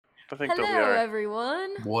I think Hello, they'll be all right.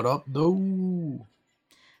 everyone. What up, though?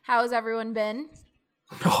 How's everyone been?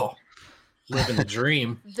 Oh, living the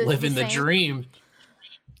dream. Living the dream.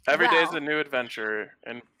 Every day is a new adventure,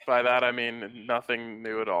 and by that I mean nothing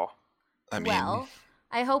new at all.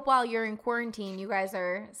 I hope while you're in quarantine, you guys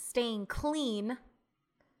are staying clean,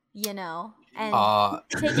 and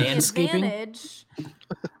taking advantage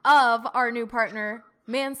of our new partner,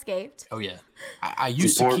 Manscaped. Oh yeah, I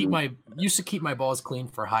used to keep my balls clean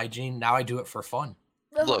for hygiene. Now I do it for fun.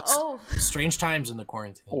 Look, strange times in the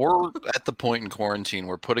quarantine. Or at the point in quarantine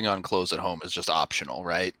where putting on clothes at home is just optional,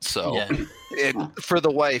 right? So for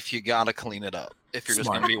the wife, you gotta clean it up if you're just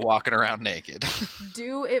going to be walking around naked.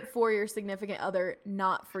 Do it for your significant other,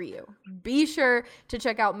 not for you. Be sure to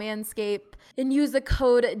check out Manscaped and use the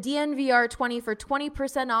code DNVR20 for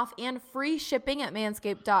 20% off and free shipping at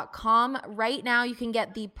manscaped.com. Right now, you can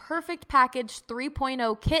get the Perfect Package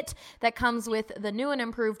 3.0 kit that comes with the new and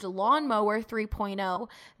improved Lawnmower 3.0.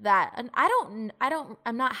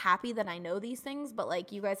 I'm not happy that I know these things, but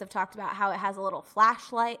like you guys have talked about how it has a little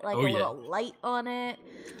flashlight, little light on it.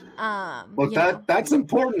 That's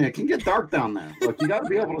important. It can get dark down there. Look, you got to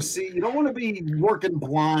be able to see. You don't want to be working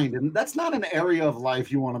blind, and that's not an area of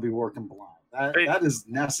life you want to be working blind. That is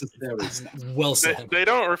necessary stuff. Well said. They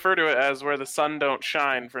don't refer to it as where the sun don't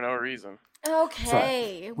shine for no reason.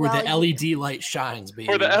 Okay. Where the LED light shines, baby.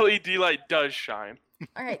 Where the LED light does shine.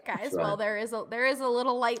 All right, guys. Well, there is a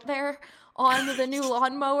little light there on the new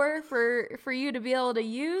lawnmower for you to be able to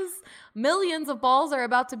use. Millions of balls are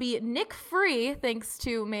about to be nick-free thanks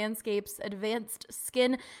to Manscaped's advanced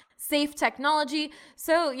skin-safe technology.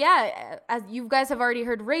 So, yeah, as you guys have already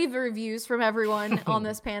heard rave reviews from everyone on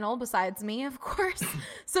this panel, besides me, of course.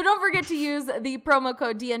 So don't forget to use the promo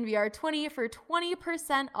code DNVR20 for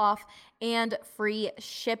 20% off and free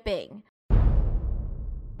shipping.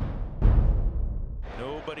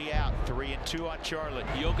 Nobody out. 3-2 on Charlotte.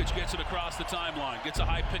 Jokic gets it across the timeline. Gets a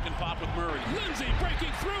high pick and pop with Murray. Lindsay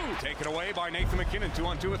breaking through. Taken away by Nathan McKinnon.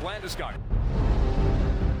 2-on-2 with Landeskog.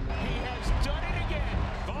 He has done it again.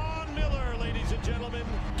 Von Miller, ladies and gentlemen.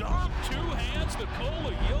 Dom, two hands,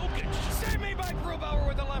 Nikola Jokic. Save me by Grubauer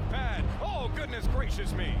with the left pad. Oh, goodness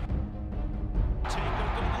gracious me. Take a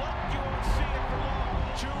good look. You won't see it for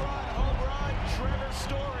long. Two-run home run. Trevor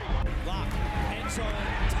Story. Lock. End zone.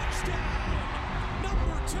 Touchdown.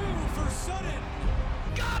 Number 2 for Sutton.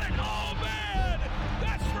 Got it! Oh, man!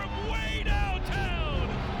 That's from way downtown!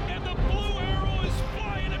 And the blue arrow is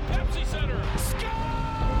flying at Pepsi Center. Score!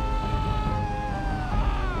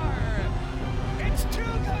 It's too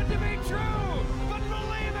good to be true, but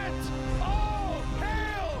believe it! Oh,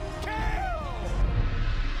 hail, Kale!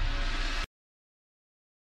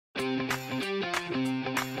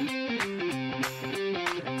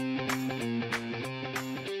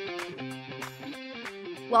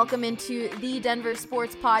 Welcome into the Denver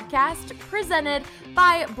Sports Podcast, presented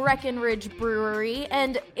by Breckenridge Brewery,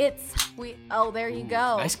 and there you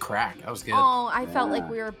go. Nice crack. That was good. Oh, I felt like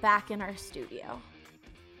we were back in our studio.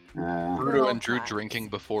 Rudolph and Drew drinking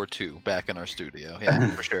before 2, back in our studio. Yeah,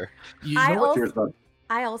 for sure.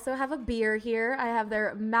 I also have a beer here. I have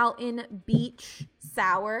their Mountain Beach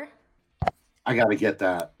Sour. I got to get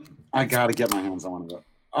that. I got to get my hands on one of those.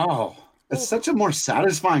 Oh. It's such a more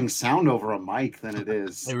satisfying sound over a mic than it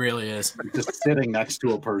is. It really is. Just sitting next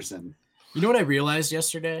to a person. You know what I realized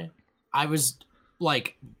yesterday? I was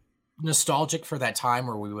like nostalgic for that time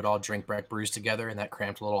where we would all drink Breck brews together in that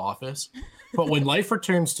cramped little office. But when life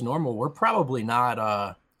returns to normal, we're probably not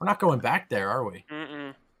we're not going back there, are we?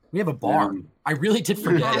 Mm-mm. We have a bar. I really did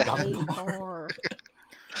forget about the bar.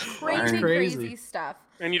 Crazy stuff.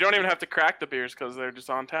 And you don't even have to crack the beers because they're just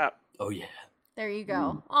on tap. Oh yeah. There you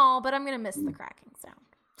go. Oh, but I'm going to miss the cracking sound.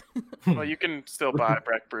 Well, you can still buy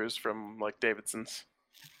Breck brews from, like, Davidson's.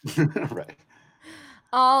 Right.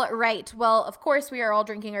 All right. Well, of course, we are all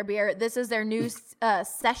drinking our beer. This is their new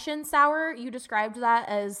session sour. You described that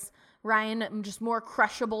as, Ryan, just more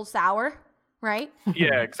crushable sour, right?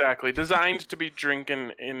 Yeah, exactly. Designed to be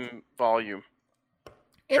drinking in volume.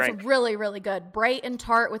 It's really, really good. Bright and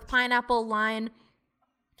tart with pineapple, lime,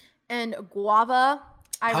 and guava.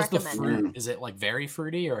 How's recommend the fruit? Is it like very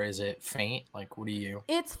fruity or is it faint? Like, what do you?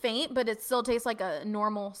 It's faint, but it still tastes like a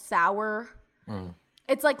normal sour.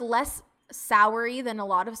 It's like less soury than a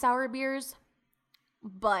lot of sour beers,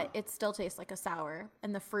 but it still tastes like a sour,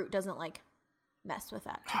 and the fruit doesn't like mess with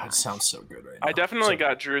that. It sounds so good right now. I definitely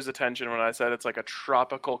got Drew's attention when I said it's like a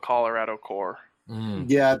tropical Colorado core.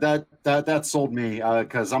 Yeah, that sold me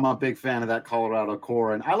because I'm a big fan of that Colorado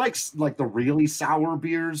core, and I like the really sour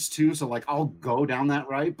beers too. So like I'll go down that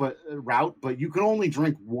route, but you can only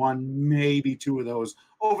drink one, maybe two of those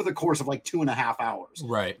over the course of like 2.5 hours.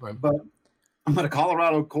 Right. But a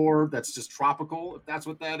Colorado core that's just tropical, if that's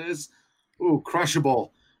what that is. Ooh,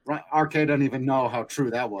 crushable. Right, RK doesn't even know how true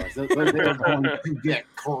that was. They're going to get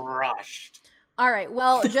crushed. All right.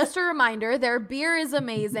 Well, just a reminder, their beer is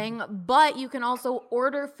amazing, but you can also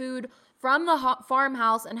order food from the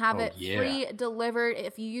farmhouse and have it free delivered.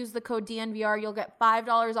 If you use the code DNVR, you'll get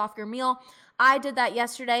 $5 off your meal. I did that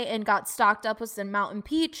yesterday and got stocked up with some Mountain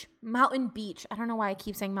Beach. I don't know why I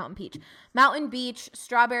keep saying Mountain Peach. Mountain Beach,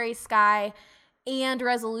 Strawberry Sky, and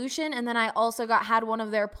Resolution. And then I also had one of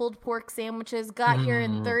their pulled pork sandwiches, got here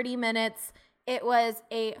in 30 minutes. It was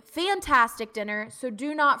a fantastic dinner, so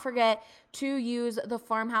do not forget to use the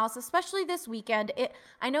farmhouse, especially this weekend.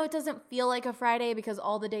 I know it doesn't feel like a Friday because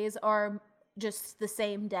all the days are just the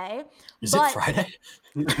same day. Is it Friday?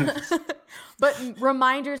 But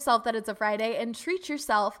remind yourself that it's a Friday and treat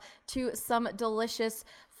yourself to some delicious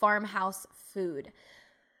farmhouse food.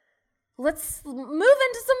 Let's move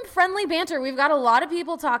into some friendly banter. We've got a lot of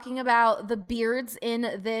people talking about the beards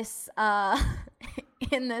in this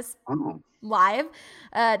live.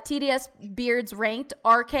 TDS beards ranked: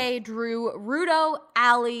 RK, Drew, Rudo,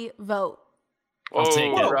 Allie, Vogt. I'll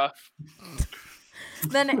take it. Rough.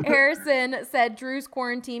 Then Harrison said Drew's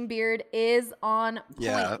quarantine beard is on point.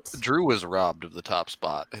 Yeah, Drew was robbed of the top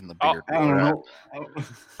spot in the beard.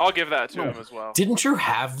 I'll give that to him as well. Didn't Drew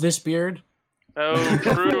have this beard? Oh,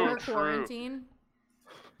 true. Quarantine.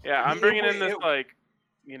 Yeah, I'm bringing in this I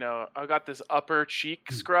got this upper cheek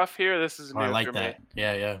scruff here. This is new I like for that. me.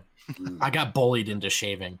 Yeah. I got bullied into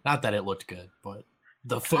shaving. Not that it looked good, but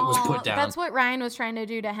the foot was put down. That's what Ryan was trying to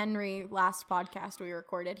do to Henry last podcast we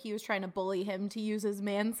recorded. He was trying to bully him to use his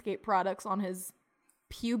Manscaped products on his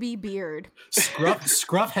puby beard.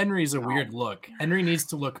 Scruff Henry's a weird look. Henry needs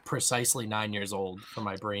to look precisely 9 years old for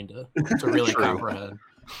my brain to really comprehend.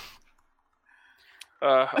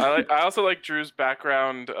 I also like Drew's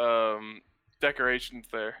background decorations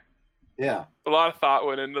there. Yeah. A lot of thought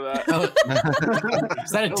went into that.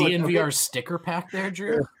 Is that a DNVR sticker pack there,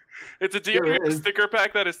 Drew? It's a DNVR sticker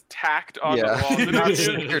pack that is tacked on the wall.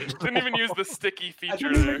 Didn't even use the sticky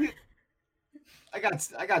feature there. I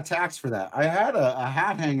got taxed for that. I had a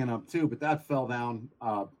hat hanging up too, but that fell down.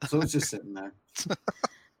 So it's just sitting there.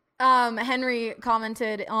 Henry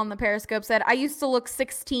commented on the Periscope, said, I used to look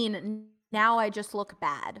 16. Now I just look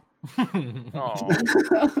bad. See,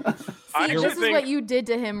 this is what you did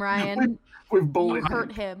to him, Ryan. You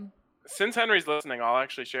hurt him. Since Henry's listening, I'll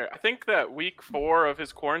actually share. I think that week 4 of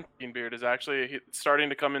his quarantine beard is actually starting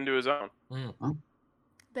to come into his own.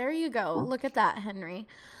 There you go. Look at that, Henry.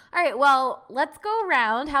 All right, well, let's go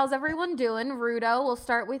around. How's everyone doing? Rudo, we'll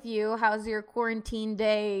start with you. How's your quarantine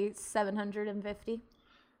day 750?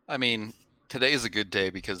 I mean, today is a good day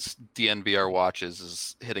because DNVR Watches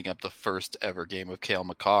is hitting up the first ever game of Cale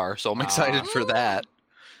Makar, so I'm excited for that.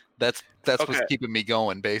 That's what's keeping me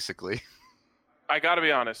going, basically. I got to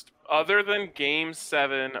be honest. Other than Game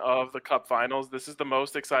 7 of the Cup Finals, this is the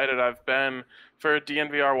most excited I've been for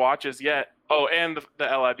DNVR Watches yet. Oh, and the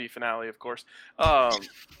LIB finale, of course.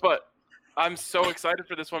 But I'm so excited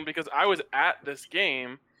for this one because I was at this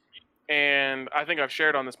game, and I think I've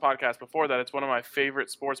shared on this podcast before that it's one of my favorite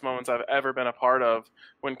sports moments I've ever been a part of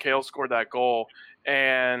when Cale scored that goal.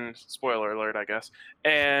 And spoiler alert, I guess.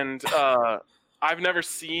 And I've never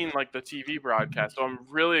seen like the TV broadcast, so I'm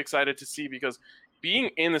really excited to see because being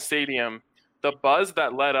in the stadium, the buzz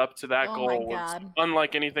that led up to that goal was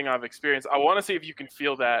unlike anything I've experienced. I want to see if you can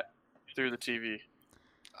feel that through the TV.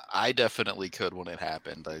 I definitely could when it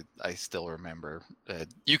happened. I still remember.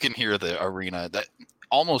 You can hear the arena that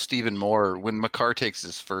almost even more when Makar takes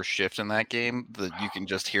his first shift in that game. You can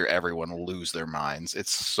just hear everyone lose their minds.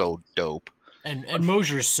 It's so dope. And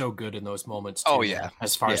Mosier's so good in those moments too. Oh yeah,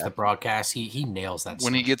 as far as the broadcast, he nails that.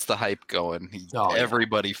 When he gets the hype going,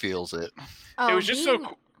 everybody feels it. It was just so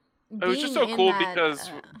cool. It was just so cool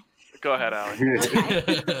because. Go ahead, Allie.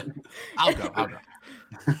 I'll go.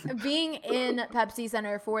 Being in Pepsi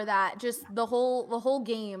Center for that, just the whole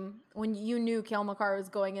game, when you knew Cale Makar was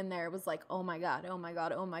going in there, it was like, oh my god.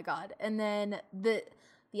 And then the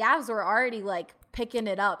Avs were already like picking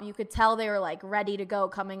it up. You could tell they were like ready to go,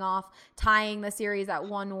 coming off tying the series at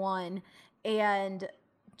 1-1, and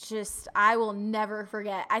just I will never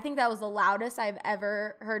forget. I think that was the loudest I've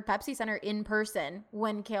ever heard Pepsi Center in person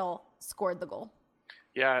when Cale scored the goal.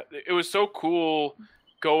 Yeah, it was so cool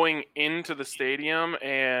going into the stadium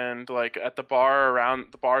and like at the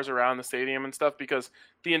bars around the stadium and stuff, because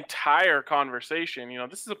the entire conversation,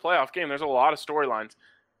 this is a playoff game. There's a lot of storylines.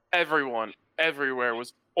 Everyone everywhere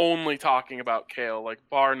was only talking about Kale, like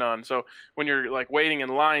bar none. So when you're like waiting in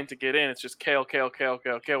line to get in, it's just Kale, Kale, Kale,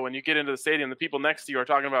 Kale, Kale. When you get into the stadium, the people next to you are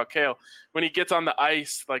talking about Kale. When he gets on the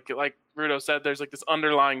ice, like Rudo said, there's like this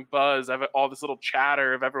underlying buzz of all this little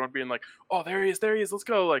chatter of everyone being like, "Oh, there he is, let's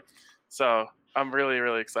go!" Like, so I'm really,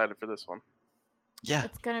 really excited for this one. Yeah,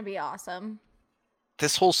 it's gonna be awesome.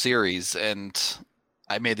 This whole series, and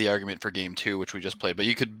I made the argument for game 2, which we just played, but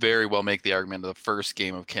you could very well make the argument of the first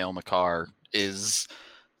game of Cale Makar is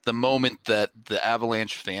the moment that the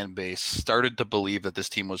Avalanche fan base started to believe that this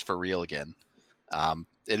team was for real again.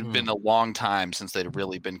 It had been a long time since they'd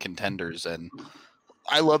really been contenders, and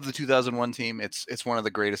I love the 2001 team. It's one of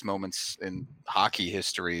the greatest moments in hockey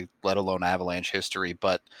history, let alone Avalanche history,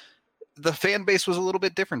 but the fan base was a little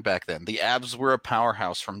bit different back then. The Avs were a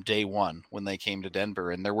powerhouse from day one when they came to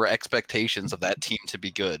Denver, and there were expectations of that team to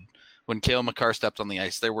be good. When Cale Makar stepped on the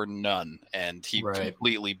ice, there were none, and he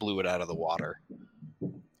completely blew it out of the water.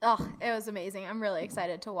 Oh, it was amazing. I'm really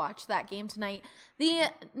excited to watch that game tonight.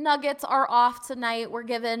 The Nuggets are off tonight. We're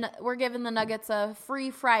giving the Nuggets a free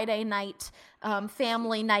Friday night,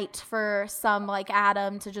 family night for some like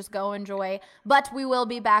Adam to just go enjoy. But we will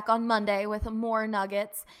be back on Monday with more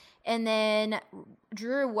Nuggets. And then,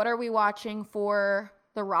 Drew, what are we watching for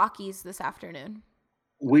the Rockies this afternoon?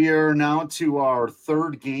 We are now to our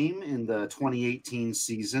third game in the 2018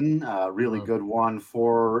 season. Really good one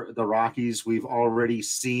for the Rockies. We've already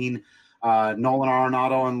seen Nolan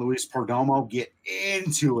Arenado and Luis Perdomo get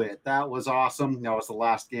into it. That was awesome. That was the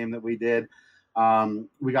last game that we did.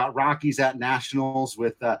 We got Rockies at Nationals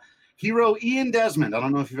with hero Ian Desmond. I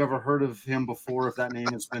don't know if you've ever heard of him before, if that name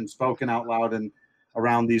has been spoken out loud and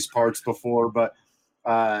around these parts before, but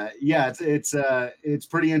it's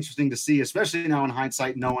pretty interesting to see, especially now in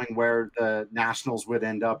hindsight, knowing where the Nationals would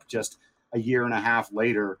end up just a year and a half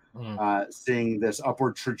later, seeing this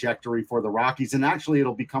upward trajectory for the Rockies. And actually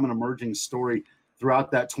it'll become an emerging story throughout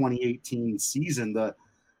that 2018 season. The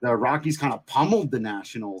Rockies kind of pummeled the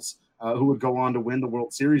Nationals, who would go on to win the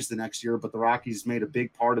World Series the next year, but the Rockies made a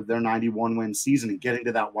big part of their 91 win season and getting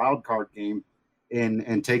to that wild card game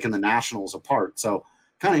and taking the Nationals apart. So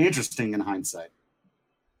kind of interesting in hindsight.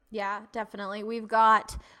 Yeah, definitely. We've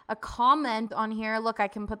got a comment on here. Look, I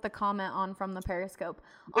can put the comment on from the Periscope.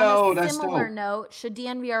 On a similar note, should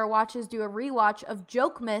DNVR watches do a rewatch of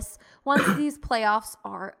Jokemas once these playoffs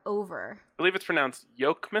are over? I believe it's pronounced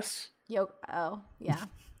Yokemas. Oh, yeah.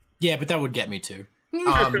 Yeah, but that would get me too.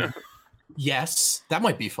 Yes, that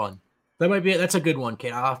might be fun. That's a good one,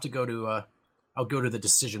 Kate. I'll have to go to I'll go to the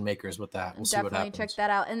decision makers with that. We'll see what happens. Definitely check that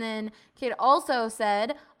out. And then Kate also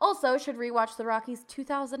said, should rewatch the Rockies'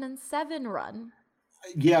 2007 run.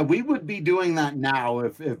 Yeah, we would be doing that now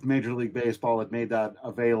if Major League Baseball had made that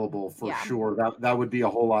available for sure. That would be a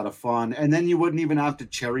whole lot of fun. And then you wouldn't even have to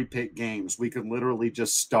cherry pick games. We could literally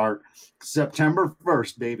just start September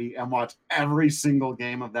 1st, baby, and watch every single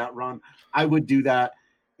game of that run. I would do that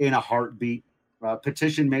in a heartbeat.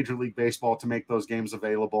 Petition Major League Baseball to make those games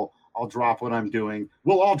available. I'll drop what I'm doing.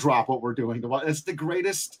 We'll all drop what we're doing.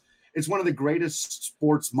 It's one of the greatest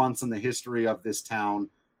sports months in the history of this town.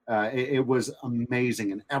 It was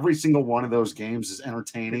amazing. And every single one of those games is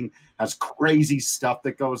entertaining, has stuff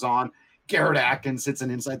that goes on. Garrett Atkins hits an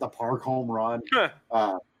inside the park home run.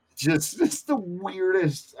 Just the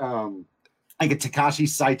weirdest. Like a Takashi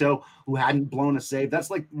Saito who hadn't blown a save.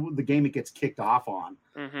 That's like the game it gets kicked off on.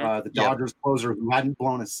 The Dodgers closer who hadn't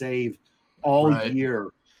blown a save all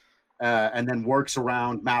year. And then works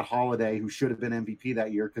around Matt Holliday, who should have been MVP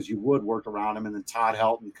that year because you would work around him, and then Todd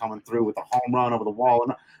Helton coming through with a home run over the wall.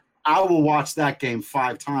 And I will watch that game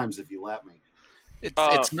 5 times if you let me.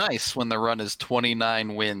 It's nice when the run is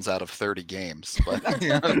 29 wins out of 30 games. But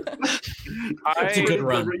it's a good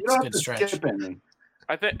run. It's a good stretch.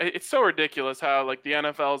 I think it's so ridiculous how like the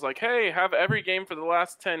NFL is like, hey, have every game for the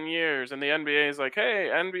last 10 years. And the NBA is like, hey,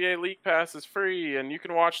 NBA League Pass is free and you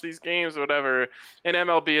can watch these games or whatever. And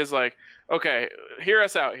MLB is like, okay, hear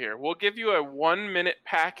us out here. We'll give you a 1-minute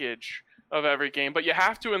package of every game, but you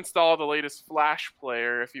have to install the latest Flash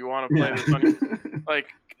player if you want to play this on like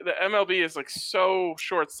the MLB is like so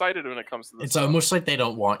short-sighted when it comes to this. It's almost like they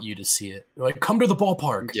don't want you to see it. They're like, come to the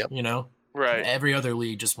ballpark, you know? Right. Every other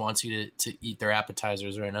league just wants you to eat their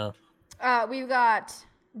appetizers right now. We've got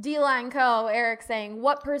D-Line Co. Eric saying,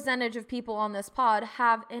 what percentage of people on this pod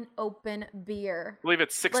have an open beer? I believe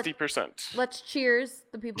it's 60%. Let's cheers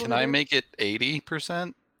the people. Can I make it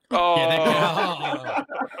 80%? Oh.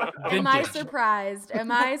 Am I surprised?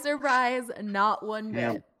 Am I surprised? Not one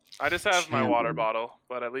bit. I just have my water bottle,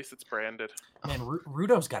 but at least it's branded. Man,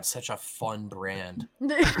 Rudolph's got such a fun brand.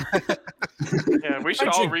 Yeah, we should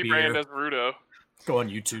all rebrand as Rudo. Go on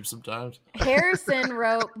YouTube sometimes. Harrison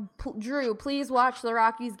wrote, Drew, please watch the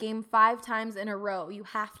Rockies game 5 times in a row. You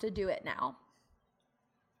have to do it now.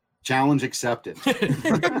 Challenge accepted.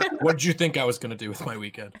 What did you think I was going to do with my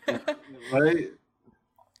weekend? Right?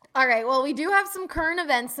 All right. Well, we do have some current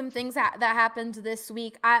events, some things that happened this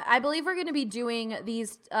week. I believe we're going to be doing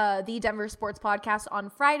these the Denver Sports Podcast on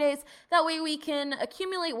Fridays. That way we can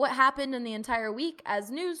accumulate what happened in the entire week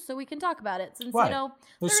as news so we can talk about it. Since,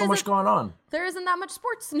 there's so much going on. There isn't that much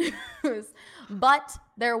sports news. But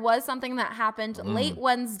there was something that happened late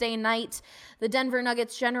Wednesday night. The Denver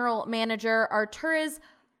Nuggets general manager, Arturas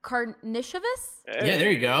Koenigsberg? Yeah, there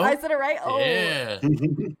you go. I said it right? Oh. Yeah.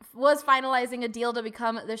 Was finalizing a deal to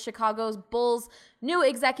become the Chicago Bulls' new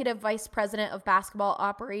executive vice president of basketball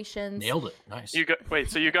operations. Nailed it. Nice. So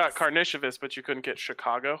you got Koenigsberg, but you couldn't get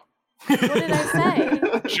Chicago? What did I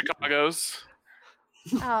say? Chicago's.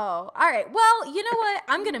 Oh, all right. Well, you know what?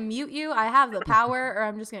 I'm going to mute you. I have the power, or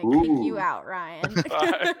I'm just going to kick you out, Ryan.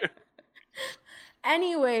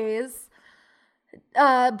 Anyways,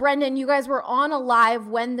 Brendan, you guys were on a live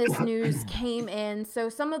when this news came in. So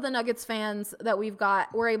some of the Nuggets fans that we've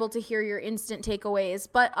got were able to hear your instant takeaways,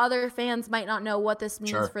 but other fans might not know what this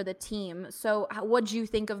means for the team. So what do you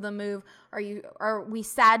think of the move? Are we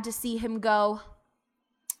sad to see him go?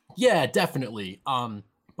 Yeah, definitely.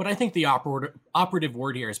 But I think the operative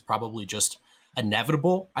word here is probably just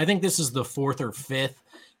inevitable. I think this is the 4th or 5th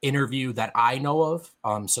interview that I know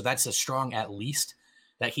of. So that's a strong at least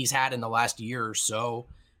that he's had in the last year or so.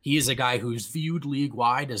 He is a guy who's viewed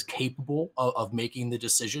league-wide as capable of making the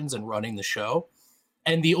decisions and running the show.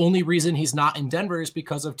 And the only reason he's not in Denver is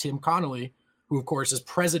because of Tim Connolly, who, of course, is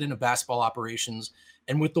president of basketball operations.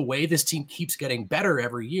 And with the way this team keeps getting better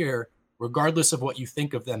every year, regardless of what you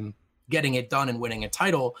think of them getting it done and winning a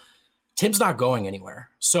title, Tim's not going anywhere.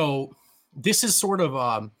 So this is sort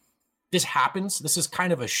of, this happens. This is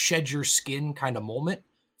kind of a shed your skin kind of moment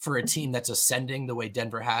for a team that's ascending the way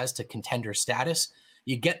Denver has to contender status.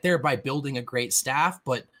 You get there by building a great staff,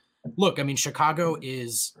 but look, I mean, Chicago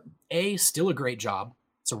is still a great job.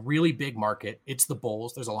 It's a really big market. It's the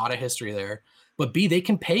Bulls. There's a lot of history there, but B, they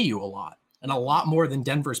can pay you a lot and a lot more than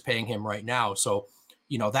Denver's paying him right now. So,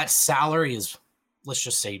 that salary is, let's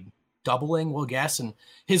just say, doubling, we'll guess. And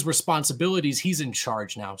his responsibilities, he's in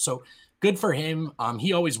charge now. So good for him.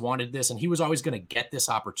 He always wanted this and he was always going to get this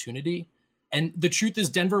opportunity. And the truth is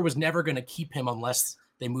Denver was never going to keep him unless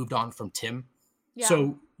they moved on from Tim. Yeah.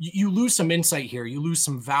 So you lose some insight here. You lose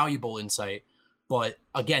some valuable insight. But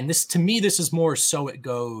again, this is more so it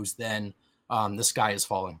goes than the sky is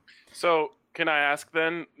falling. So can I ask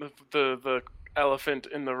then the elephant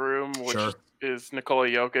in the room, which is Nikola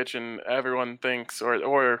Jokic, and everyone thinks,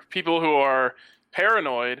 or people who are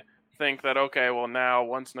paranoid think that, okay, well now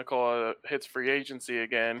once Nikola hits free agency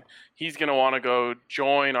again, he's going to want to go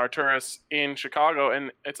join Arturas in Chicago.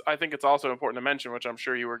 And I think it's also important to mention, which I'm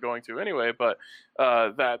sure you were going to anyway, but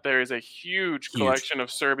that there is a huge collection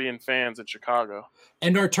of Serbian fans in Chicago.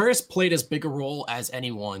 And Arturas played as big a role as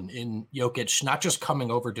anyone in Jokic, not just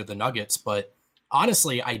coming over to the Nuggets, but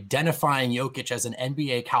honestly identifying Jokic as an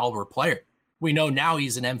NBA caliber player. We know now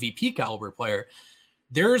he's an MVP caliber player.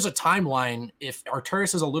 There's a timeline. If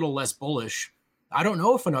Arturas is a little less bullish, I don't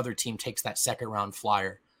know if another team takes that second round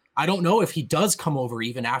flyer. I don't know if he does come over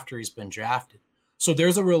even after he's been drafted. So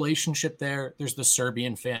there's a relationship there. There's the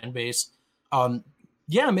Serbian fan base.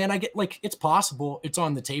 Yeah, man, I get it's possible. It's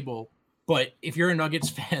on the table. But if you're a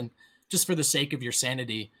Nuggets fan, just for the sake of your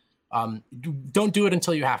sanity, don't do it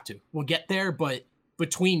until you have to. We'll get there, but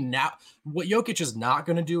between now, what Jokic is not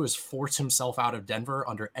going to do is force himself out of Denver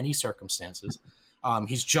under any circumstances.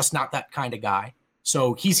 He's just not that kind of guy.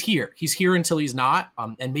 So he's here. He's here until he's not,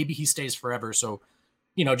 and maybe he stays forever. So,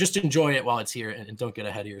 just enjoy it while it's here and don't get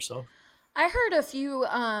ahead of yourself. I heard a few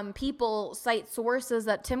people cite sources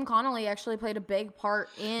that Tim Connolly actually played a big part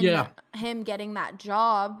in him getting that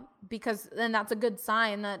job, because then that's a good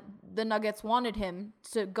sign that the Nuggets wanted him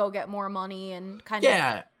to go get more money and kind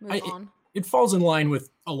of move on. It falls in line with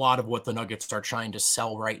a lot of what the Nuggets are trying to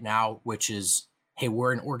sell right now, which is, hey,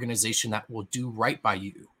 we're an organization that will do right by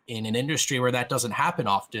you in an industry where that doesn't happen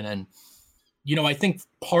often. And, I think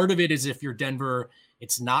part of it is if you're Denver,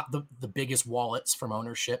 it's not the biggest wallets from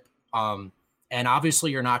ownership. And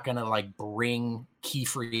obviously you're not going to bring key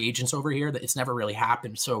free agents over here. That it's never really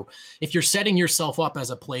happened. So if you're setting yourself up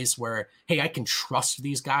as a place where, hey, I can trust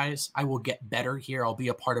these guys, I will get better here, I'll be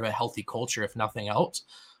a part of a healthy culture, if nothing else.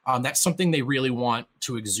 That's something they really want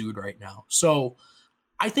to exude right now. So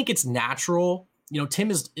I think it's natural.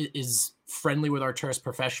 Tim is friendly with Arturas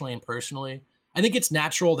professionally and personally. I think it's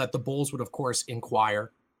natural that the Bulls would, of course,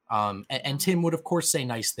 inquire. And Tim would, of course, say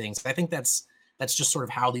nice things. I think that's just sort of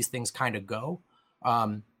how these things kind of go.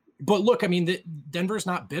 But look, I mean, Denver's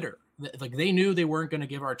not bitter. Like, they knew they weren't going to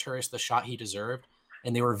give Arturas the shot he deserved,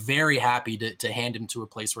 and they were very happy to hand him to a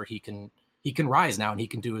place where he can rise now and he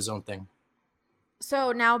can do his own thing.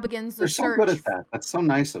 So now begins the They're search. so good at that. That's so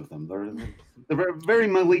nice of them. They're very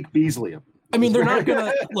Malik Beasley. I mean, they're not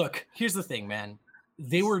gonna look. Here's the thing, man.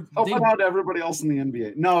 They helping out everybody else in the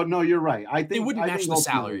NBA. No, you're right. I think they wouldn't match the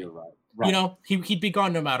salary. You're right. He'd be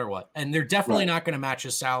gone no matter what, and they're definitely not going to match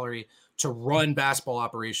his salary to run basketball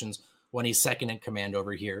operations when he's second in command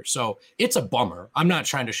over here. So it's a bummer. I'm not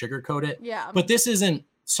trying to sugarcoat it. Yeah. But this isn't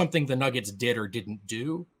something the Nuggets did or didn't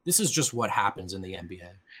do. This is just what happens in the NBA.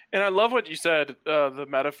 And I love what you said, the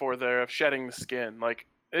metaphor there of shedding the skin. Like,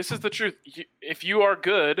 this is the truth. If you are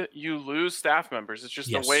good, you lose staff members. It's just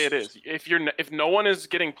the way it is. If no one is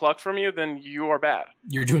getting plucked from you, then you are bad.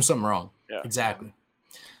 You're doing something wrong. Yeah. Exactly.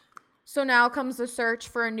 So now comes the search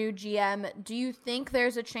for a new GM. Do you think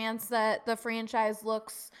there's a chance that the franchise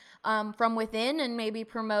looks from within and maybe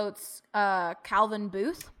promotes Calvin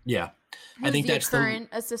Booth? Yeah. I think that's the current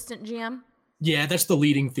assistant GM. Yeah, that's the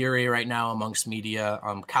leading theory right now amongst media.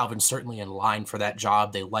 Calvin's certainly in line for that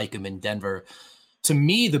job. They like him in Denver. To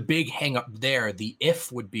me, the big hang up there, the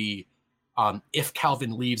if would be if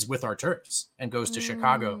Calvin leaves with Arturas and goes to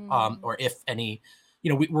Chicago, or if any,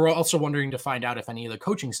 we're also wondering to find out if any of the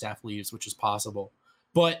coaching staff leaves, which is possible.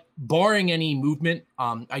 But barring any movement,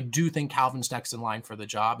 I do think Calvin's next in line for the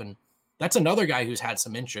job. And that's another guy who's had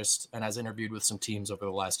some interest and has interviewed with some teams over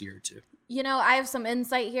the last year or two. I have some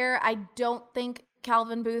insight here. I don't think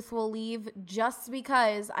Calvin Booth will leave just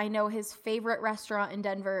because I know his favorite restaurant in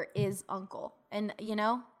Denver is Uncle. And, you're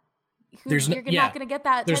not going to get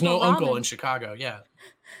that. There's no ramen. Uncle in Chicago. Yeah.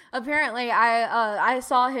 Apparently, I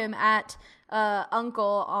saw him at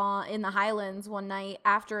Uncle in the Highlands one night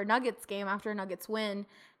after a Nuggets game, after a Nuggets win.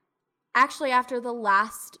 Actually, after the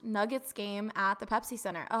last Nuggets game at the Pepsi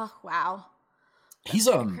Center. Oh, wow. He's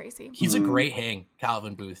crazy. He's a great hang,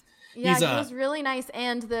 Calvin Booth. Yeah, he was really nice,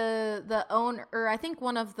 and the owner, or I think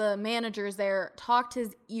one of the managers there, talked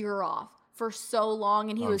his ear off for so long,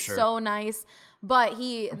 and he was so nice. But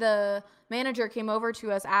the manager came over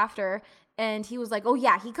to us after, and he was like, "Oh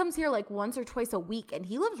yeah, he comes here like once or twice a week, and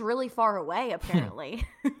he lives really far away, apparently."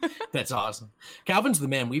 That's awesome. Calvin's the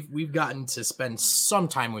man. We've gotten to spend some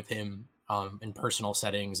time with him in personal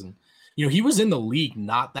settings, and he was in the league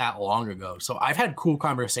not that long ago, so I've had cool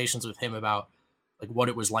conversations with him about like what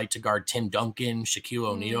it was like to guard Tim Duncan, Shaquille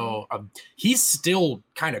O'Neal. He's still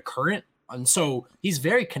kind of current, and so he's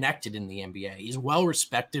very connected in the NBA. He's well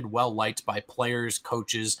respected, well liked by players,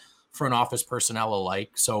 coaches, front office personnel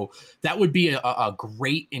alike. So that would be a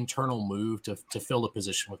great internal move to fill the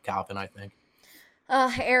position with Calvin, I think.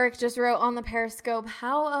 Eric just wrote on the Periscope,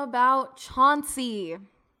 how about Chauncey?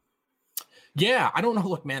 Yeah, I don't know.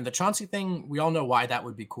 Look, man, the Chauncey thing, we all know why that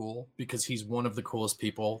would be cool, because he's one of the coolest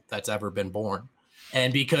people that's ever been born.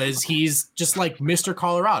 And because he's just like Mr.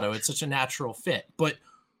 Colorado, it's such a natural fit. But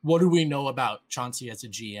what do we know about Chauncey as a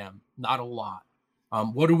GM? Not a lot.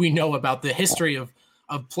 What do we know about the history of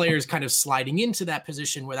players kind of sliding into that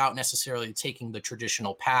position without necessarily taking the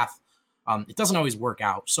traditional path? It doesn't always work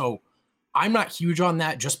out. So I'm not huge on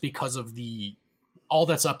that just because of all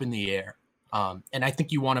that's up in the air. And I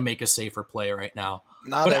think you want to make a safer play right now.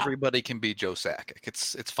 Not everybody can be Joe Sakic.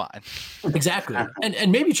 It's fine. Exactly.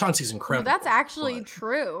 And maybe Chauncey's incredible. Well, that's actually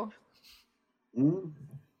true.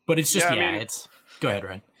 But it's just, it's... Go ahead,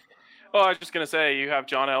 Ryan. Oh, I was just going to say, you have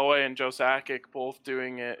John Elway and Joe Sakic both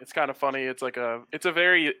doing it. It's kind of funny. It's a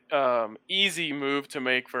very easy move to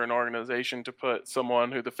make for an organization to put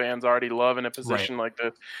someone who the fans already love in a position like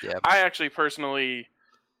this. Yep. I actually personally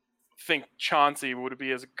think Chauncey would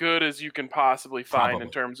be as good as you can possibly find in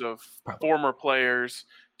terms of former players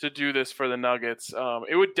to do this for the Nuggets.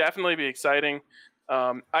 It would definitely be exciting.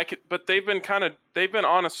 But they've been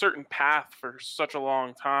on a certain path for such a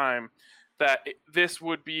long time that this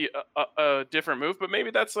would be a different move. But maybe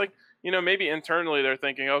that's maybe internally they're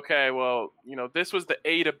thinking, okay, well, this was the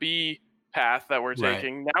A to B path that we're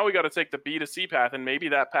taking. Now we got to take the B to C path, and maybe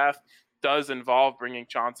that path does involve bringing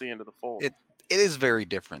Chauncey into the fold. It is very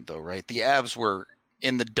different, though, right? The Avs were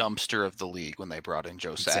in the dumpster of the league when they brought in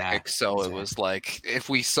Joe Sakic. So it was like, if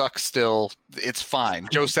we suck still, it's fine.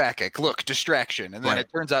 Joe Sakic, look, distraction. And then it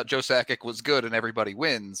turns out Joe Sakic was good and everybody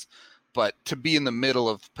wins. But to be in the middle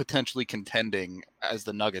of potentially contending as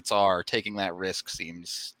the Nuggets are, taking that risk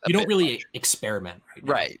seems you don't really much. experiment right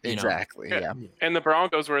now, Right, exactly. Yeah. And the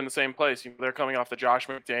Broncos were in the same place. They're coming off the Josh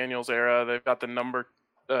McDaniels era. They've got the number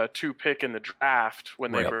 2 pick in the draft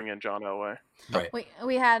when they bring in John Elway. Right.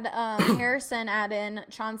 We had Harrison add in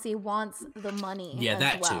Chauncey wants the money. Yeah,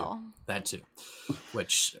 as well. That too.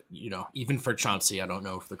 Which, even for Chauncey, I don't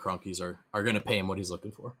know if the Cronkies are going to pay him what he's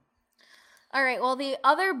looking for. All right. Well, the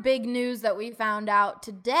other big news that we found out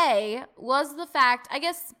today was the fact, I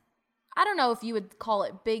guess, I don't know if you would call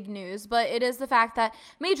it big news, but it is the fact that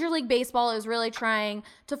Major League Baseball is really trying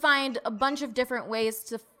to find a bunch of different ways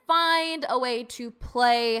to find a way to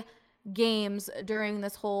play games during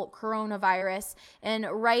this whole coronavirus. And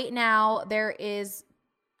right now there is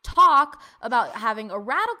talk about having a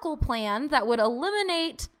radical plan that would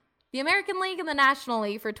eliminate the American League and the National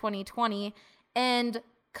League for 2020 and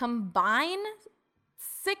combine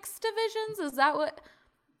 6 divisions. Is that what?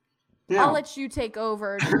 Yeah. I'll let you take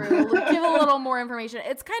over, Drew. Give a little more information.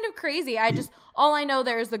 It's kind of crazy. All I know,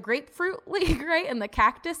 there's the Grapefruit League, right? And the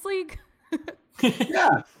Cactus League.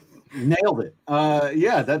 Yeah. Nailed it.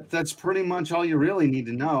 That's pretty much all you really need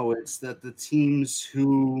to know. It's that the teams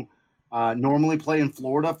who normally play in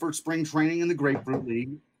Florida for spring training in the Grapefruit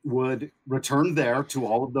League would return there to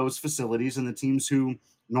all of those facilities, and the teams who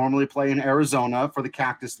normally play in Arizona for the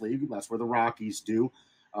Cactus League, that's where the Rockies do,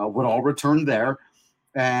 would all return there,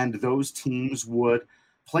 and those teams would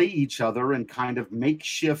play each other in kind of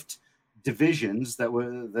makeshift divisions that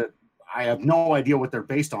I have no idea what they're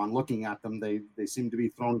based on. Looking at them, they seem to be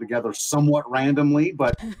thrown together somewhat randomly,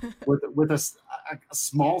 but with a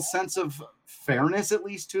small sense of fairness, at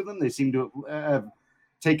least to them. They seem to have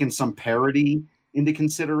taken some parity into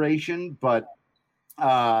consideration, but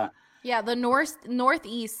the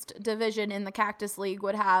Northeast division in the Cactus League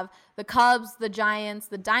would have the Cubs, the Giants,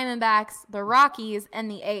 the Diamondbacks, the Rockies,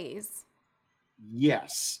 and the A's.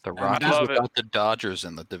 Yes. The Rockies without the Dodgers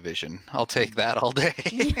in the division. I'll take that all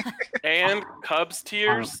day. And Cubs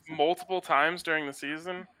tiers multiple times during the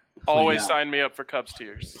season. Always sign me up for Cubs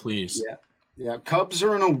tiers. Please. Yeah. Cubs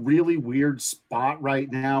are in a really weird spot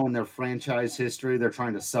right now in their franchise history. They're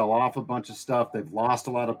trying to sell off a bunch of stuff. They've lost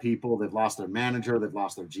a lot of people. They've lost their manager. They've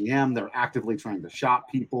lost their GM. They're actively trying to shop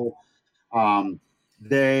people.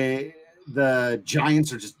 The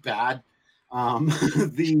Giants are just bad. And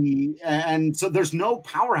so there's no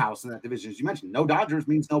powerhouse in that division, as you mentioned. No Dodgers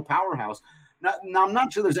means no powerhouse. Now, I'm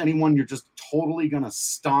not sure there's anyone you're just totally going to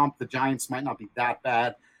stomp. The Giants might not be that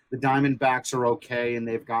bad. The Diamondbacks are okay, and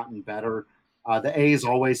they've gotten better. The A's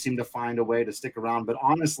always seem to find a way to stick around. But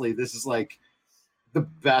honestly, this is like the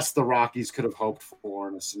best the Rockies could have hoped for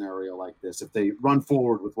in a scenario like this if they run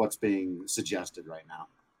forward with what's being suggested right now.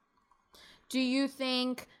 Do you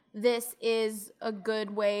think this is a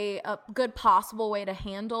good possible way to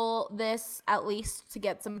handle this, at least to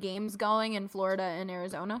get some games going in Florida and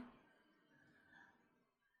Arizona?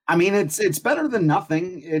 I mean, it's better than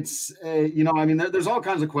nothing. It's, there's all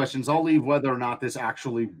kinds of questions. I'll leave whether or not this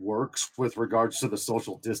actually works with regards to the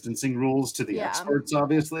social distancing rules to the experts,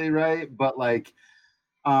 obviously, right? But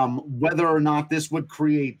whether or not this would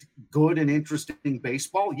create good and interesting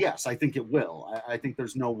baseball, yes, I think it will. I think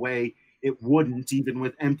there's no way it wouldn't, even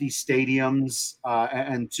with empty stadiums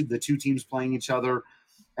and the two teams playing each other.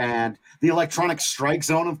 And the electronic strike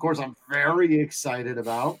zone, of course, I'm very excited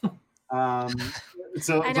about.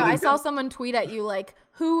 I saw someone tweet at you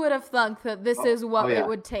who would have thunk that this is what it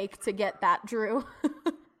would take to get that, Drew?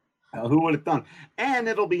 Who would have done? And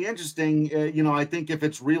it'll be interesting. I think if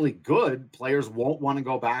it's really good, players won't want to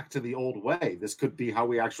go back to the old way. This could be how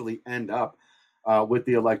we actually end up with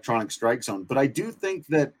the electronic strike zone. But I do think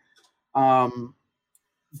that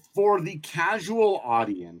for the casual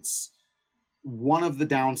audience, one of the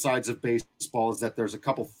downsides of baseball is that there's a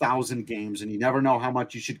couple thousand games and you never know how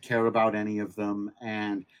much you should care about any of them.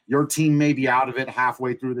 And your team may be out of it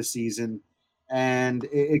halfway through the season, and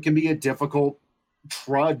it can be a difficult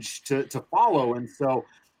trudge to follow. And so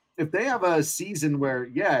if they have a season where,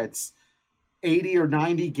 it's 80 or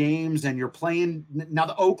 90 games and you're playing now,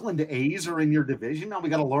 the Oakland A's are in your division. Now we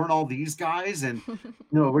got to learn all these guys, and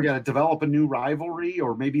we got to develop a new rivalry,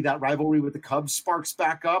 or maybe that rivalry with the Cubs sparks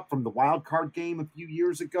back up from the wild card game a few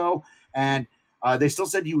years ago. And they still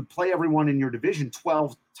said you would play everyone in your division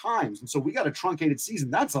 12 times. And so we got a truncated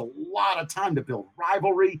season. That's a lot of time to build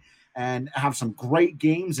rivalry and have some great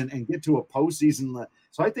games and get to a postseason.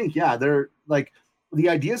 So I think, they're the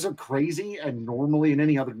ideas are crazy, and normally in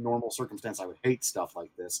any other normal circumstance, I would hate stuff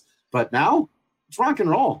like this. But now it's rock and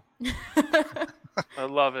roll. I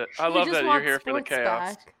love it. I love that you're here for the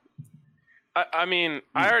chaos. I mean,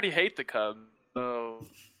 I already hate the Cubs, so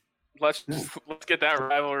let's get that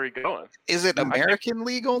rivalry going. Is it American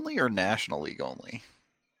League only or National League only?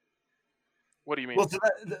 What do you mean? Well,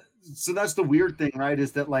 so that's the weird thing, right?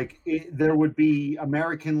 Is that like there would be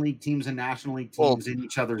American League teams and National League teams in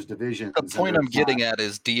each other's divisions. The point I'm getting at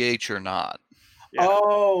is DH or not. Yeah.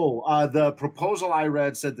 The proposal I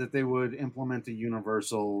read said that they would implement a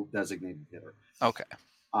universal designated hitter. Okay.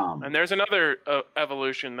 And there's another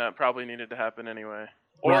evolution that probably needed to happen anyway,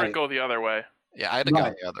 or go the other way. Yeah, I'd have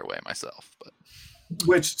gone the other way myself, but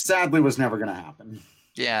which sadly was never going to happen.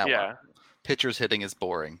 Yeah. Well, pitchers hitting is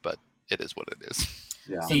boring, but it is what it is.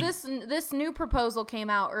 Yeah. So this new proposal came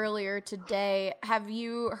out earlier today. Have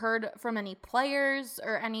you heard from any players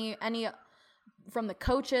or any from the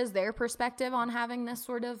coaches, their perspective on having this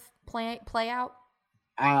sort of play out?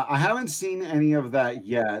 I haven't seen any of that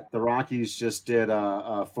yet. The Rockies just did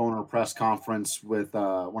a phone or press conference with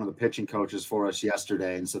one of the pitching coaches for us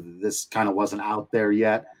yesterday, and so this kind of wasn't out there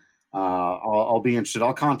yet. I'll be interested.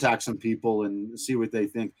 I'll contact some people and see what they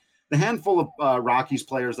think. The handful of Rockies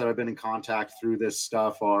players that I've been in contact through this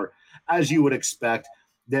stuff are, as you would expect,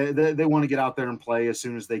 they want to get out there and play as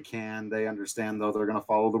soon as they can. They understand, though, they're going to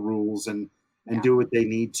follow the rules and do what they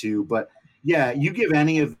need to. But, yeah, you give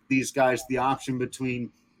any of these guys the option between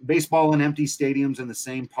baseball in empty stadiums in the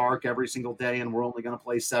same park every single day and we're only going to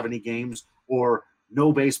play 70 games or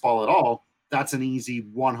no baseball at all, that's an easy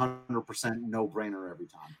 100% no-brainer every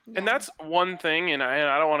time. And that's one thing, and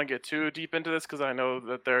I don't want to get too deep into this because I know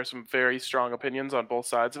that there are some very strong opinions on both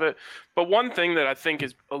sides of it. But one thing that I think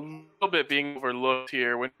is a little bit being overlooked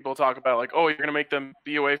here when people talk about, like, oh, you're going to make them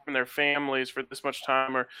be away from their families for this much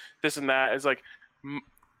time or this and that, is like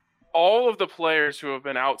all of the players who have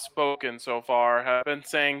been outspoken so far have been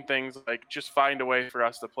saying things like, just find a way for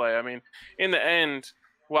us to play. I mean, in the end,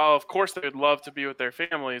 while of course they would love to be with their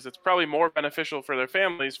families, it's probably more beneficial for their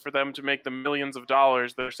families for them to make the millions of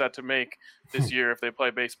dollars they're set to make this year if they play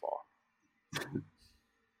baseball.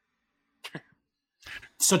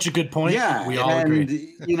 Such a good point. Yeah, we all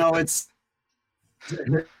agree. You know, it's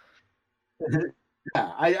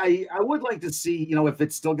I would like to see, you know, if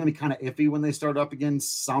it's still going to be kind of iffy when they start up again,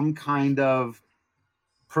 some kind of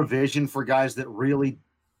provision for guys that really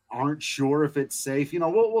aren't sure if it's safe. You know,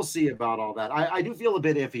 we'll see about all that. I do feel a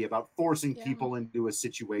bit iffy about forcing people into a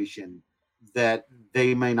situation that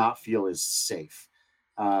they may not feel is safe,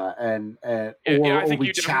 or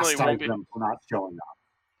we chastise them for not showing up.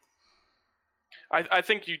 I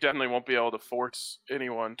think you definitely won't be able to force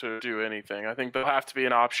anyone to do anything. I think there'll have to be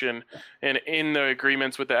an option in the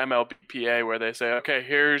agreements with the MLBPA where they say, okay,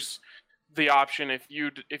 here's the option. If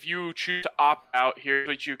you choose to opt out, here's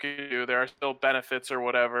what you can do. There are still benefits or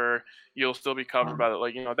whatever. You'll still be covered by it,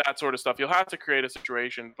 like, you know, that sort of stuff. You'll have to create a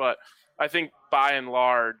situation, but I think by and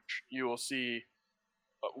large, you will see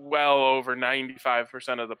well over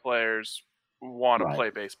 95% of the players want to play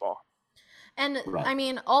baseball. And I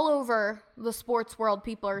mean, all over the sports world,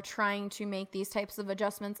 people are trying to make these types of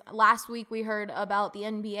adjustments. Last week, we heard about the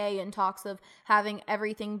NBA and talks of having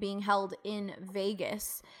everything being held in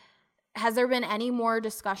Vegas. Has there been any more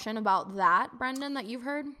discussion about that, Brendan, that you've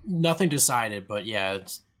heard? Nothing decided, but yeah,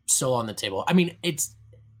 it's still on the table. I mean,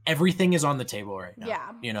 everything is on the table right now.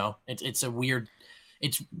 Yeah. You know, it's a weird,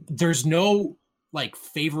 there's no like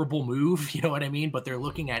favorable move, you know what I mean? But they're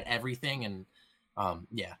looking at everything and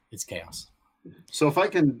it's chaos. So if I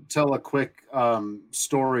can tell a quick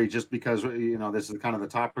story, just because, you know, this is kind of the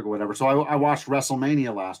topic or whatever. So I watched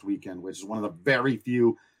WrestleMania last weekend, which is one of the very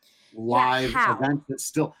few live events that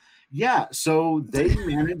still... Yeah, so they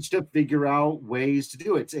managed to figure out ways to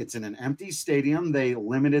do it. It's in an empty stadium. They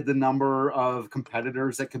limited the number of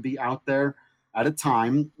competitors that could be out there at a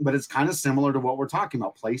time, but it's kind of similar to what we're talking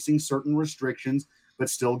about, placing certain restrictions, but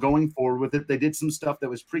still going forward with it. They did some stuff that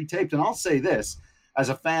was pre-taped, and I'll say this, as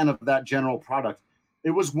a fan of that general product,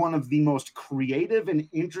 it was one of the most creative and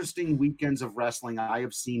interesting weekends of wrestling I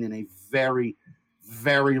have seen in a very,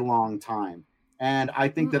 very long time. And I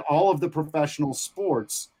think that all of the professional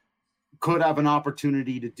sports could have an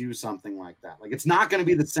opportunity to do something like that. Like, it's not going to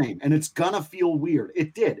be the same, and it's going to feel weird.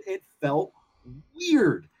 It did. It felt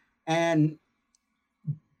weird. But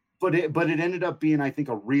it ended up being, I think,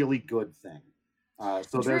 a really good thing.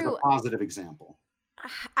 So there's a positive example.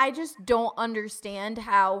 I just don't understand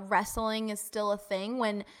how wrestling is still a thing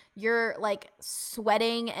when you're like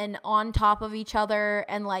sweating and on top of each other,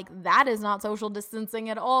 and like that is not social distancing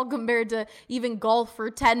at all compared to even golf or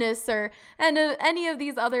tennis or any of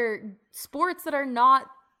these other sports that are not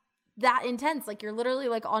that intense. Like, you're literally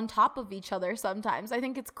like on top of each other sometimes. I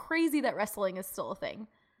think it's crazy that wrestling is still a thing.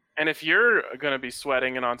 And if you're going to be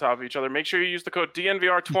sweating and on top of each other, make sure you use the code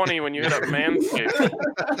DNVR20 when you hit up Manscaped.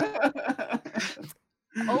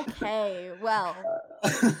 Okay, well.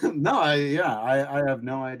 No, I have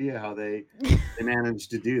no idea how they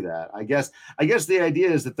managed to do that. I guess the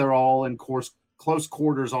idea is that they're all in close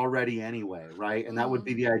quarters already anyway, right? And that would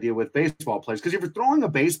be the idea with baseball players, because if you're throwing a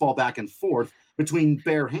baseball back and forth between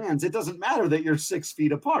bare hands, it doesn't matter that you're 6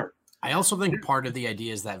 feet apart. I also think part of the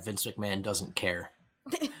idea is that Vince McMahon doesn't care.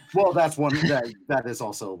 Well, that's one that is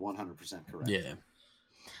also 100% correct. Yeah.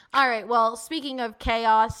 All right. Well, speaking of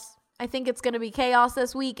chaos, I think it's going to be chaos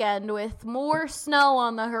this weekend with more snow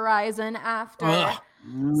on the horizon after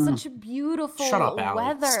such beautiful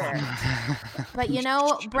weather. But you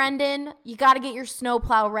know, Brendan, you got to get your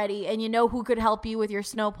snowplow ready, and you know who could help you with your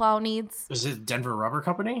snowplow needs? Is it Denver Rubber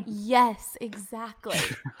Company? Yes, exactly.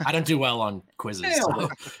 I don't do well on quizzes. So,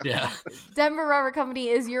 yeah. Denver Rubber Company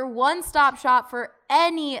is your one-stop shop for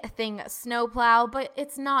anything snowplow, but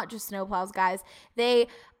it's not just snowplows, guys.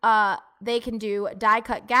 They can do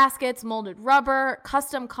die-cut gaskets, molded rubber,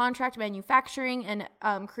 custom contract manufacturing, and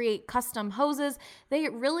create custom hoses. They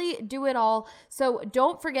really do it all. So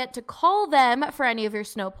don't forget to call them for any of your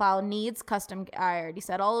snowplow needs. I already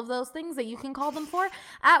said all of those things that you can call them for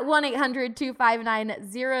at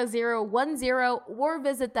 1-800-259-0010 or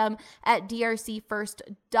visit them at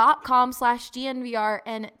drcfirst.com/DNVR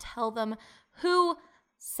and tell them who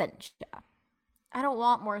sent you. I don't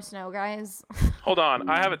want more snow, guys. Hold on.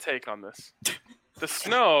 I have a take on this. The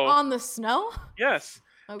snow. On the snow? Yes.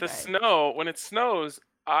 Okay. The snow, when it snows,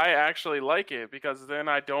 I actually like it because then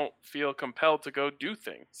I don't feel compelled to go do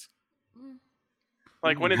things.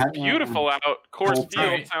 Like when it's beautiful out, Coors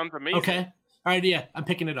Field sounds amazing. Okay. All right, yeah. I'm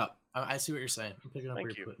picking it up. I see what you're saying. I'm picking up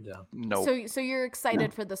what you're putting down. No. So you're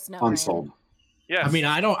excited for the snow, Unsold. right? Yes. I mean,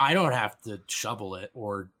 I don't have to shovel it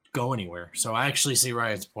or go anywhere. So I actually see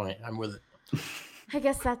Ryan's point. I'm with it. I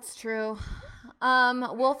guess that's true.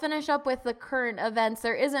 We'll finish up with the current events.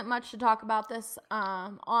 There isn't much to talk about this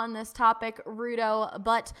on this topic, Rudo,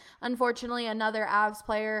 but unfortunately another Avs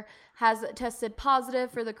player has tested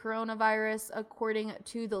positive for the coronavirus. According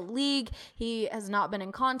to the league, he has not been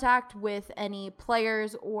in contact with any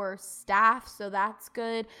players or staff, so that's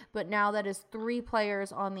good. But now that is 3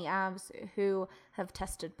 players on the Avs who have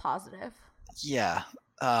tested positive. Yeah.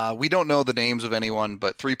 We don't know the names of anyone,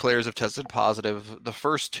 but 3 players have tested positive. The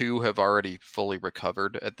first 2 have already fully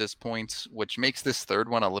recovered at this point, which makes this third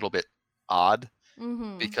one a little bit odd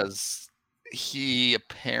because he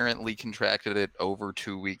apparently contracted it over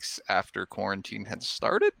 2 weeks after quarantine had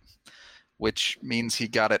started, which means he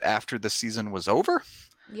got it after the season was over.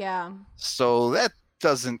 Yeah. So that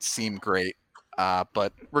doesn't seem great.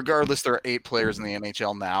 But regardless, there are 8 players in the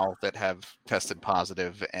NHL now that have tested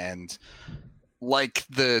positive, and like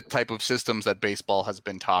the type of systems that baseball has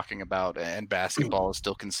been talking about and basketball is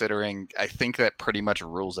still considering, I think that pretty much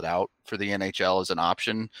rules it out for the NHL as an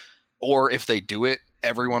option. Or if they do it,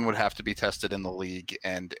 everyone would have to be tested in the league,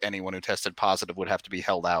 and anyone who tested positive would have to be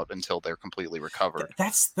held out until they're completely recovered.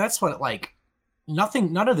 That's what, like,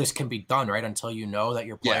 none of this can be done, right, until you know that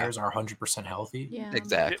your players are 100% healthy. Yeah.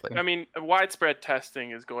 Exactly. I mean, widespread testing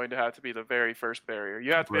is going to have to be the very first barrier.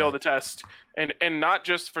 You have to be able to test, and not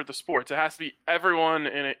just for the sports. It has to be everyone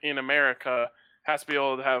in America has to be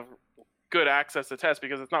able to have good access to tests,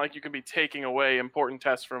 because it's not like you can be taking away important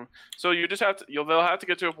tests from. So you just have to. They'll have to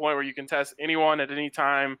get to a point where you can test anyone at any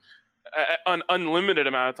time, an unlimited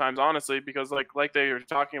amount of times, honestly, because like they were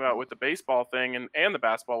talking about with the baseball thing and the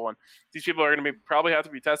basketball one, these people are going to probably have to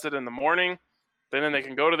be tested in the morning, then they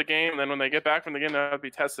can go to the game, and then when they get back from the game, they'll have to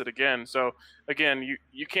be tested again. So again,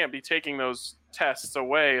 you can't be taking those tests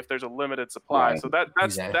away if there's a limited supply. So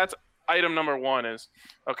that's item number 1 is,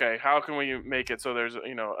 okay, how can we make it so there's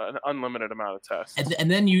an unlimited amount of tests? And then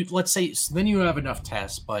then you have enough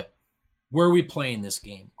tests, but where are we playing this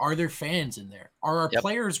game? Are there fans in there? Are our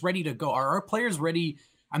players ready to go? Are our players ready?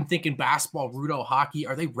 I'm thinking basketball, Rudo, hockey.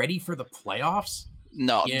 Are they ready for the playoffs?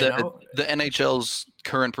 No, the NHL's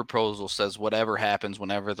current proposal says whatever happens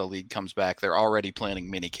whenever the league comes back, they're already planning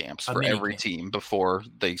mini camps for every team before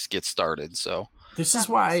they get started. So this is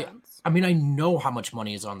why, I mean, I know how much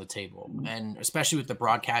money is on the table, and especially with the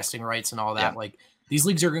broadcasting rights and all that, like these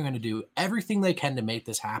leagues are going to do everything they can to make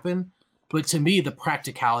this happen. But to me, the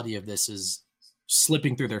practicality of this is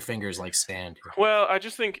slipping through their fingers like sand. Well, I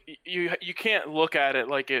just think you can't look at it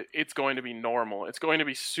like it's going to be normal. It's going to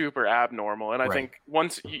be super abnormal. And I think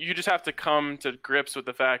once you just have to come to grips with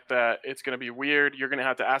the fact that it's going to be weird, you're going to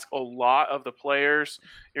have to ask a lot of the players.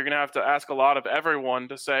 You're going to have to ask a lot of everyone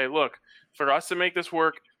to say, look, for us to make this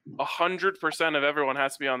work, 100% of everyone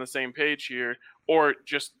has to be on the same page here, or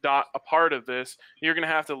just not a part of this. You're going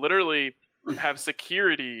to have to literally have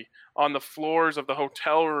security on the floors of the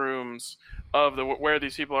hotel rooms of where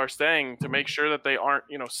these people are staying to make sure that they aren't,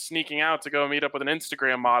 sneaking out to go meet up with an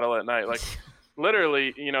Instagram model at night. Like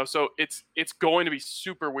literally, so it's going to be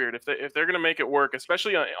super weird if they're going to make it work,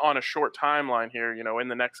 especially on a short timeline here, in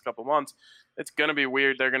the next couple months. It's going to be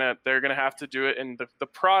weird. They're going to have to do it, and the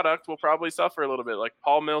product will probably suffer a little bit. Like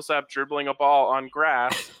Paul Millsap dribbling a ball on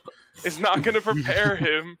grass is not going to prepare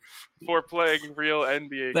him for playing real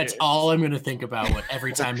NBA That's games. all I'm going to think about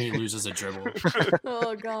every time he loses a dribble.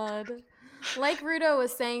 Oh, God. Like Rudo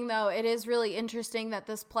was saying, though, it is really interesting that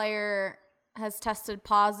this player has tested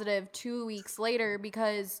positive 2 weeks later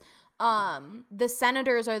because the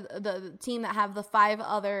Senators are the team that have the 5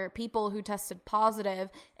 other people who tested positive,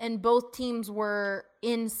 and both teams were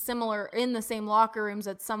in the same locker rooms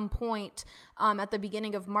at some point at the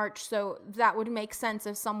beginning of March. So that would make sense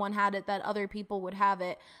if someone had it that other people would have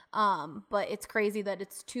it. But it's crazy that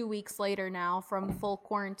it's 2 weeks later now from full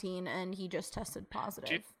quarantine and he just tested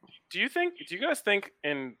positive. Do you guys think,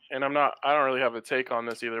 and I don't really have a take on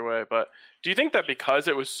this either way, but do you think that because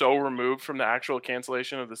it was so removed from the actual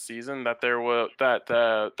cancellation of the season that the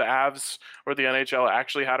Avs or the NHL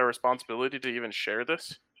actually had a responsibility to even share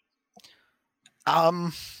this?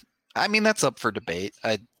 I mean, that's up for debate.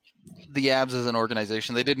 The Avs as an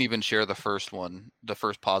organization, they didn't even share the first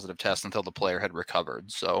positive test until the player had recovered.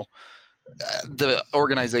 So the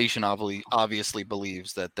organization obviously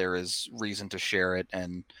believes that there is reason to share it,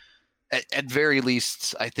 and at very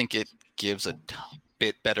least, I think it gives a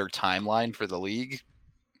bit better timeline for the league.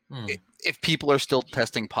 If people are still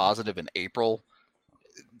testing positive in April,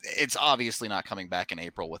 it's obviously not coming back in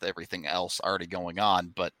April with everything else already going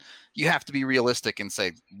on, but you have to be realistic and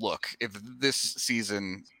say, look, if this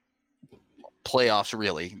season playoffs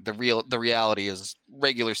the reality is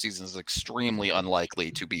regular season is extremely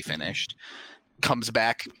unlikely to be finished, comes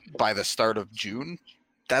back by the start of June,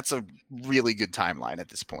 that's a really good timeline at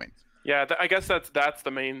this point. Yeah, I guess that's the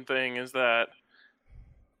main thing, is that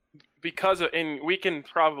and we can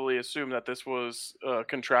probably assume that this was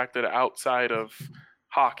contracted outside of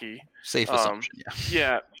hockey. Safe assumption, yeah.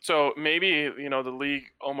 Yeah, so maybe, the league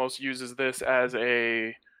almost uses this as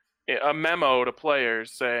a memo to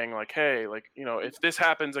players saying, like, hey, like, if this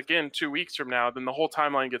happens again 2 weeks from now, then the whole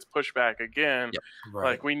timeline gets pushed back again. Yep.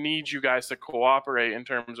 Right. Like, we need you guys to cooperate in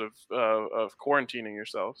terms of quarantining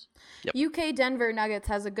yourselves. Yep. UK Denver Nuggets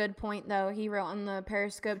has a good point, though. He wrote on the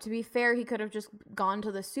Periscope, to be fair, he could have just gone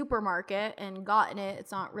to the supermarket and gotten it.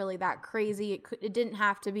 It's not really that crazy. It didn't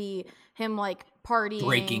have to be him, like, partying.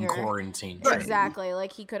 Breaking quarantine. Exactly.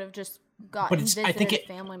 Like, he could have just gotten I think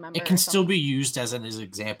family member. It can still be used as an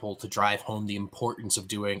example to drive home the importance of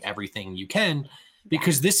doing everything you can,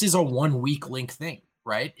 because this is a 1 week link thing,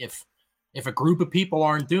 right? If a group of people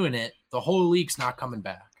aren't doing it, the whole league's not coming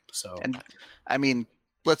back. So, and I mean,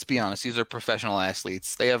 let's be honest, these are professional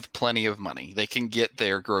athletes. They have plenty of money. They can get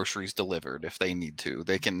their groceries delivered if they need to.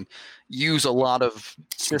 They can use a lot of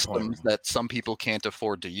systems that some people can't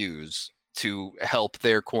afford to use to help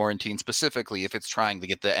their quarantine, specifically if it's trying to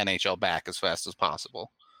get the NHL back as fast as possible.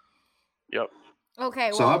 Yep.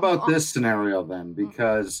 Okay. So how about this scenario then?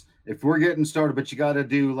 Because if we're getting started, but you got to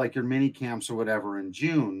do like your mini camps or whatever in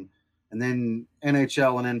June, and then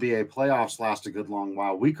NHL and NBA playoffs last a good long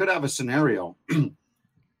while, we could have a scenario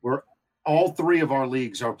where all 3 of our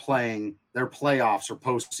leagues are playing their playoffs or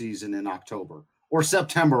postseason in October or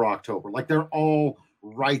September, October. Like they're all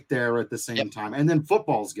right there at the same time. And then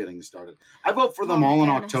football's getting started. I vote for them all in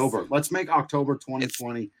October. Let's make October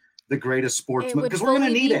 2020 the greatest sports month, because we're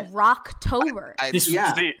going to need it. Rocktober.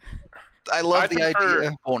 I love the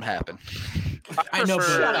idea. Won't happen. I know, but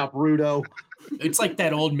shut up, Rudo. It's like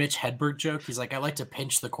that old Mitch Hedberg joke. He's like, I like to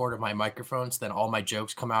pinch the cord of my microphone so then all my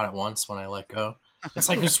jokes come out at once when I let go. It's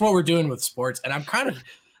like, this is what we're doing with sports. And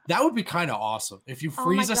that would be kind of awesome if you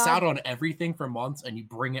freeze us out on everything for months and you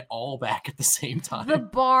bring it all back at the same time. The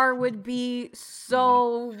bar would be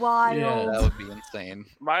so wild. Yeah, that would be insane.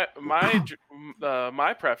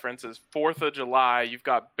 My preference is 4th of July. You've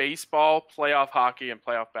got baseball, playoff hockey, and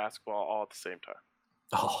playoff basketball all at the same time.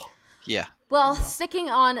 Oh, yeah. Well, sticking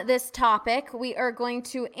on this topic, we are going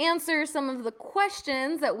to answer some of the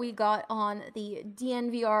questions that we got on the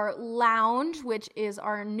DNVR Lounge, which is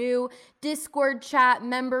our new Discord chat,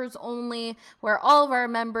 members only, where all of our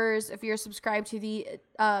members, if you're subscribed to the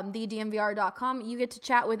DNVR.com, you get to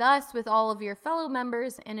chat with us, with all of your fellow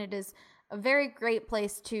members, and it is a very great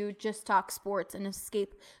place to just talk sports and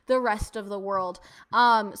escape the rest of the world.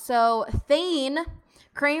 So Thane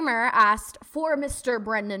Kramer asked for Mr.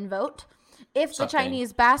 Brendan Vogt, If the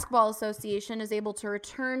Chinese Basketball Association is able to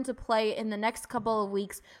return to play in the next couple of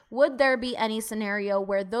weeks, would there be any scenario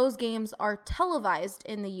where those games are televised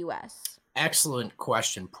in the U.S.? Excellent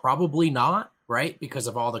question. Probably not, right? Because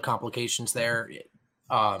of all the complications there,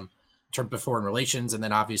 terms of foreign relations, and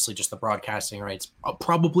then obviously just the broadcasting rights.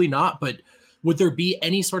 Probably not, but would there be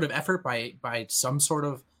any sort of effort by some sort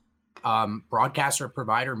of broadcaster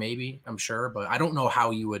provider? Maybe, I'm sure, but I don't know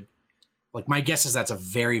how you would. Like, my guess is that's a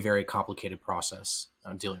very, very complicated process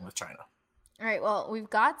dealing with China. All right, well, we've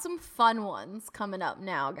got some fun ones coming up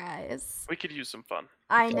now, guys. We could use some fun.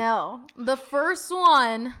 I know. The first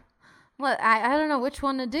one, I don't know which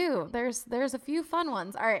one to do. There's a few fun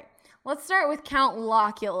ones. All right, let's start with Count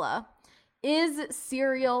Locula. Is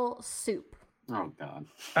cereal soup? Oh, God.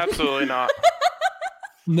 Absolutely not.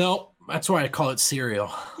 No, that's why I call it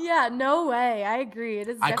cereal. Yeah, no way. I agree. It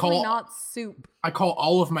is definitely not soup. I call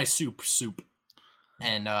all of my soup.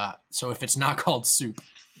 And so if it's not called soup,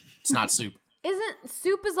 it's not soup.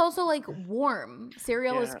 Soup is also like warm.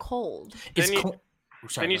 Cereal is cold.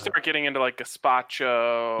 Then you start getting into like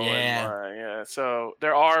gazpacho. Yeah. So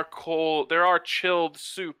there are chilled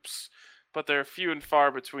soups, but they're few and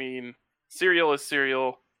far between. Cereal is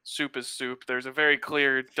cereal. Soup is soup. There's a very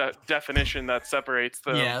clear definition that separates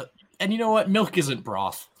them. Yeah, and you know what? Milk isn't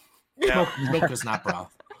broth. Yeah. Milk is not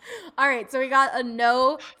broth. All right, so we got a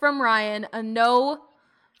no from Ryan, a no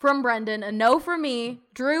from Brendan, a no from me.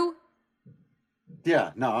 Drew? Yeah,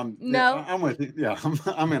 no, I'm with you. Yeah,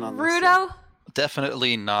 I'm in on this. Rudo?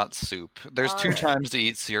 Definitely not soup. There's two times to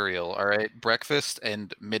eat cereal, all right? Breakfast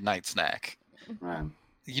and midnight snack. Right.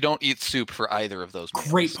 You don't eat soup for either of those meals.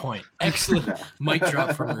 Great point. Excellent. Mic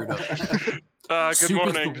drop from Rudo. Good Soup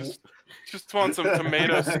morning. Just want some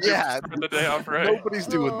tomatoes for the day off, right? Nobody's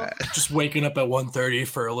doing that. Just waking up at 1:30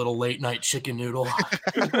 for a little late night chicken noodle.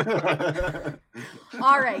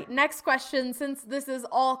 All right, next question. Since this is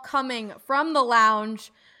all coming from the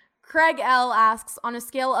lounge, Craig L. asks, on a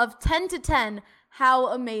scale of 10 to 10, how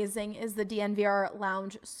amazing is the DNVR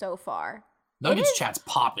Lounge so far? Nuggets chat's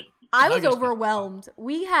popping. I was overwhelmed.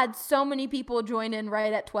 We had so many people join in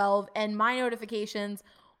right at 12, and my notifications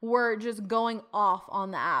were just going off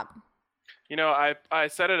on the app. You know, I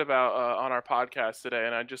said it about on our podcast today,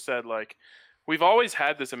 and I just said, like, we've always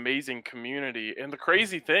had this amazing community, and the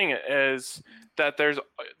crazy thing is that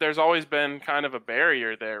there's always been kind of a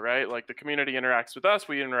barrier there, right? Like, the community interacts with us,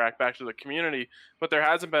 we interact back to the community, but there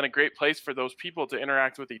hasn't been a great place for those people to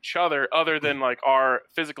interact with each other than like our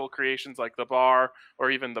physical creations like the bar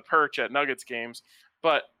or even the perch at Nuggets games.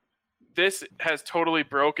 But this has totally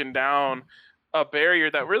broken down a barrier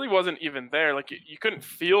that really wasn't even there. Like, you couldn't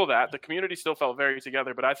feel that. The community still felt very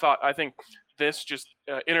together, but I think this just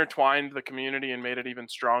intertwined the community and made it even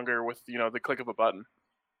stronger with, the click of a button.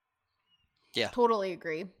 Yeah. Totally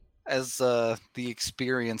agree. As the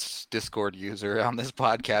experienced Discord user on this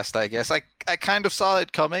podcast, I guess, I kind of saw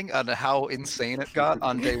it coming on how insane it got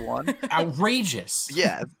on day one. Outrageous.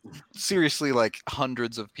 Yeah. Seriously, like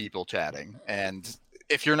hundreds of people chatting. And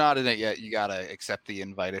if you're not in it yet, you got to accept the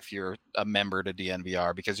invite if you're a member to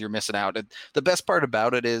DNVR, because you're missing out. The best part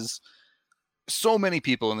about it is so many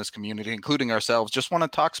people in this community, including ourselves, just want to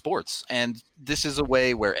talk sports. And this is a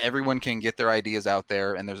way where everyone can get their ideas out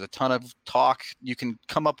there. And there's a ton of talk. You can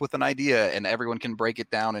come up with an idea and everyone can break it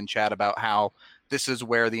down and chat about how this is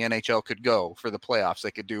where the NHL could go for the playoffs.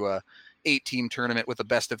 They could do a 8-team tournament with a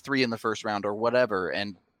best of 3 in the first round or whatever.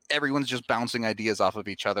 And everyone's just bouncing ideas off of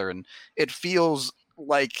each other. And it feels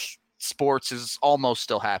like sports is almost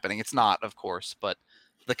still happening. It's not, of course, but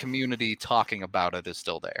the community talking about it is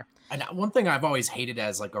still there. And one thing I've always hated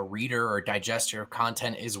as like a reader or digester of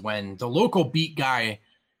content is when the local beat guy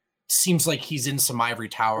seems like he's in some ivory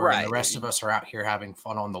tower and the rest of us are out here having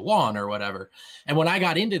fun on the lawn or whatever. And when I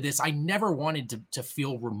got into this, I never wanted to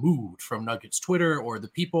feel removed from Nuggets Twitter or the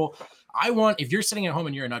people. If you're sitting at home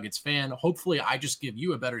and you're a Nuggets fan, hopefully I just give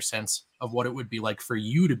you a better sense of what it would be like for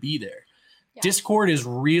you to be there. Yeah. Discord is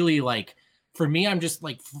really like, for me, I'm just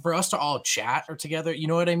like, for us to all chat or together, you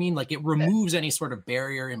know what I mean? Like, it removes any sort of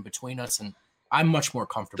barrier in between us, and I'm much more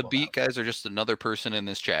comfortable. The beat guys are just another person in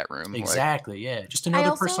this chat room. Exactly, yeah. Just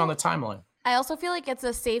another person on the timeline. I also feel like it's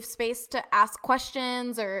a safe space to ask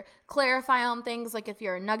questions or clarify on things. Like, if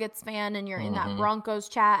you're a Nuggets fan and you're in that Broncos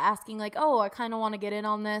chat asking like, oh, I kind of want to get in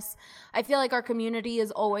on this. I feel like our community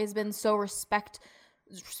has always been so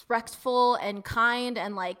respectful and kind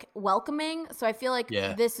and like welcoming. So I feel like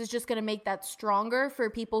this is just going to make that stronger for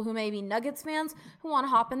people who may be Nuggets fans who want to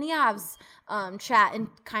hop in the Avs chat and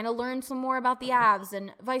kind of learn some more about the Avs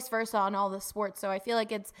and vice versa on all the sports. So I feel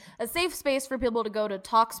like it's a safe space for people to go to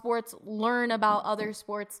talk sports, learn about other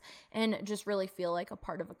sports, and just really feel like a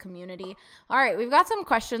part of a community. All right, we've got some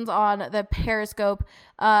questions on the Periscope.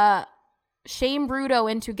 Shame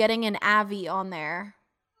Bruto into getting an Avi on there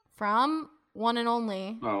from one and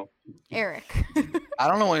only Eric. I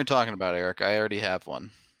don't know what you're talking about, Eric. I already have one.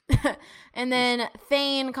 And then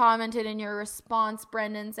Thane commented in your response,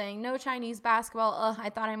 Brendan, saying, no Chinese basketball. I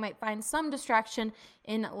thought I might find some distraction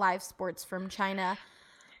in live sports from China.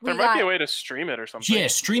 There might be a way to stream it or something. Yeah,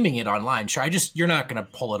 streaming it online. Sure, you're not going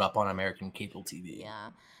to pull it up on American cable TV. Yeah.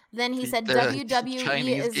 Then he said Chinese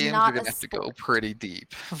WWE is games not are gonna a have to sport. go pretty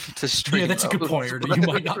deep to stream. Yeah, that's a good point. Or you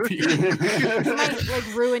might not be. You might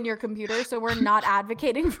like ruin your computer, so we're not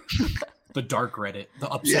advocating for the dark Reddit, the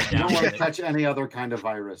upside down. You don't want to Reddit. catch any other kind of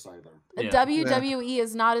virus either. WWE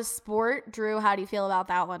is not a sport. Drew, how do you feel about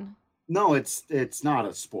that one? No, it's not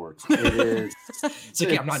a sport. It is. It's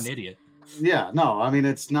okay, I'm not an idiot. Yeah, no, I mean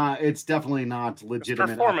it's not. It's definitely not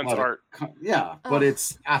legitimate. It's performance art. Yeah, but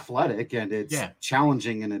it's athletic and it's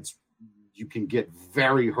challenging and you can get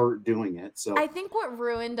very hurt doing it. So I think what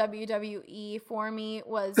ruined WWE for me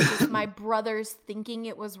was just my brothers thinking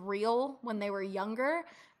it was real when they were younger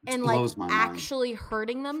and like actually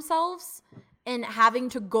hurting themselves and having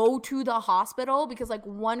to go to the hospital because like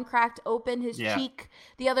one cracked open his cheek,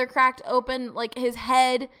 the other cracked open like his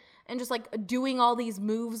head. And just like doing all these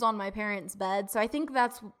moves on my parents' bed. So I think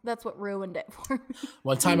that's what ruined it for me.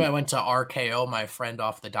 One time I went to RKO my friend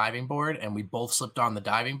off the diving board and we both slipped on the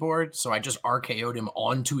diving board. So I just RKO'd him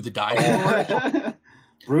onto the diving board.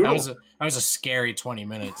 Brutal. That was a scary 20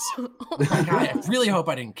 minutes. I really hope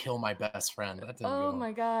I didn't kill my best friend. That didn't go.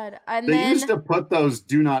 My God. And they used to put those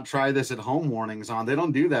do not try this at home warnings on. They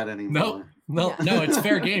don't do that anymore. No, it's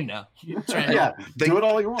fair game now. Do it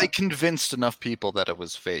all you want. They convinced enough people that it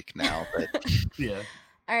was fake now. But yeah.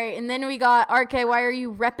 All right, and then we got RK. Why are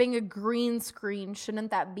you repping a green screen?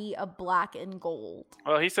 Shouldn't that be a black and gold?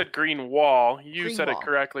 Well, he said green wall. You said it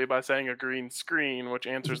correctly by saying a green screen, which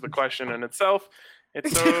answers the question in itself.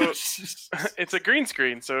 It's a green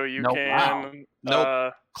screen, so you can.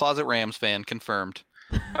 Closet Rams fan confirmed.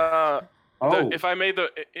 If I made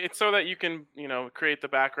it's so that you can, create the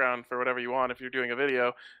background for whatever you want if you're doing a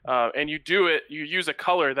video, and you use a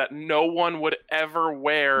color that no one would ever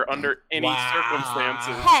wear under any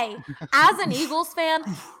circumstances. Hey, as an Eagles fan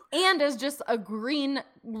and as just a green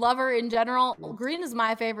lover in general, green is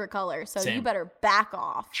my favorite color, so you better back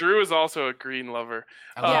off. Drew is also a green lover.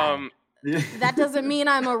 That doesn't mean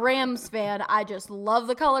I'm a Rams fan. I just love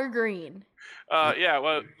the color green.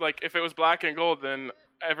 Well, like if it was black and gold, then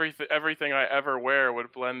everything I ever wear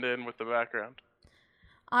would blend in with the background.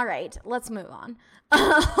 All right, let's move on.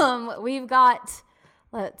 We've got,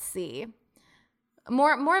 let's see,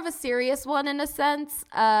 more of a serious one in a sense.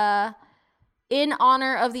 In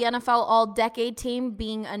honor of the NFL All-Decade Team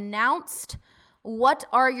being announced, what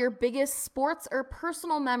are your biggest sports or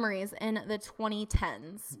personal memories in the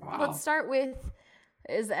 2010s? Wow. Let's start with,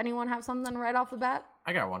 does anyone have something right off the bat?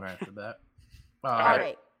 I got one right off the bat. All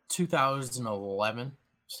right. 2011,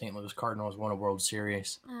 St. Louis Cardinals won a World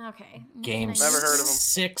Series. Okay. Game Never heard of them.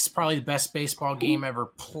 6, probably the best baseball game ever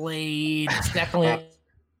played. It's definitely.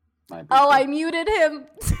 I muted him.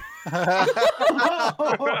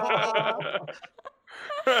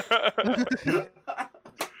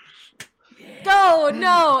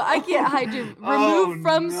 No, I can't hide you. Remove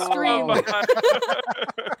from stream.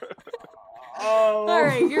 All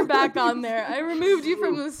right, you're back on there. I removed you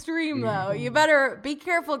from the stream, though. You better be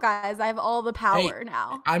careful, guys. I have all the power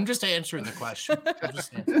now. I'm just answering the question.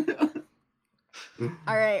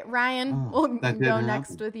 All right, Ryan, we'll go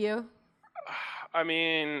next with you. I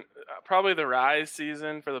mean, probably the Rise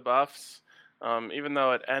season for the Buffs. Even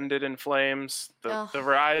though it ended in flames, the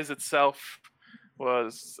Rise itself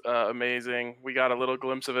was amazing. We got a little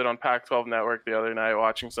glimpse of it on Pac-12 Network the other night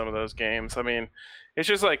watching some of those games. I mean, it's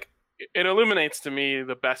just like, it illuminates to me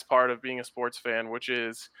the best part of being a sports fan, which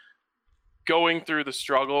is going through the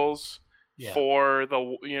struggles for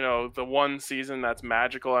the one season that's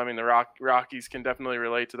magical. I mean, the Rockies can definitely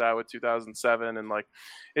relate to that with 2007. And like,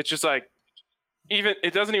 it's just like,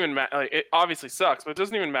 it doesn't even matter. Like, it obviously sucks, but it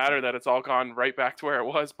doesn't even matter that it's all gone right back to where it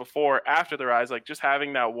was before, after the Rise. Like, just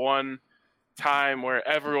having that one time where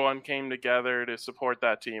everyone came together to support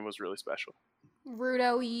that team was really special.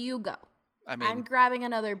 Rudo, you go. I mean, I'm grabbing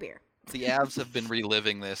another beer. The Avs have been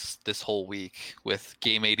reliving this whole week with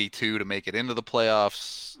Game 82 to make it into the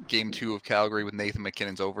playoffs, Game 2 of Calgary with Nathan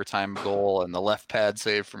McKinnon's overtime goal and the left pad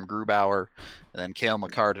save from Grubauer, and then Cale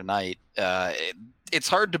Makar tonight. It's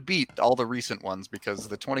hard to beat all the recent ones because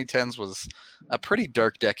the 2010s was a pretty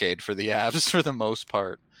dark decade for the Avs for the most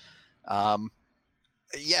part.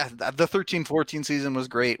 Yeah, the 13-14 season was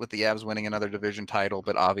great with the Avs winning another division title,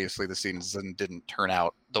 but obviously the season didn't turn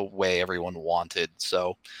out the way everyone wanted.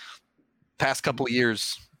 So past couple of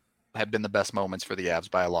years have been the best moments for the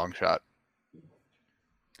Avs by a long shot.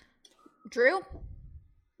 Drew?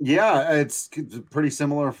 Yeah, it's pretty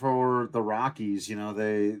similar for the Rockies. You know,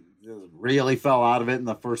 they really fell out of it in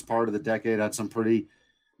the first part of the decade, had some pretty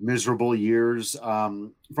miserable years.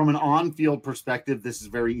 From an on-field perspective, this is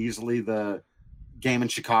very easily the game in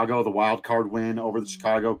Chicago, the wild card win over the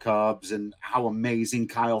Chicago Cubs, and how amazing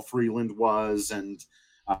Kyle Freeland was, and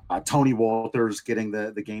Tony Walters getting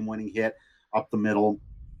the game-winning hit up the middle.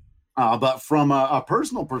 But from a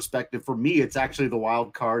personal perspective, for me, it's actually the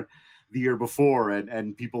wild card the year before,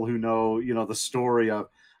 and people who know, the story of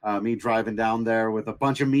me driving down there with a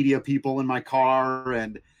bunch of media people in my car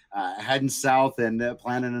and heading south and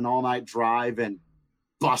planning an all-night drive and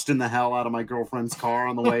busting the hell out of my girlfriend's car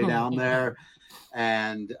on the way down there.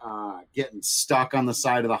 And getting stuck on the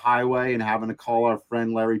side of the highway and having to call our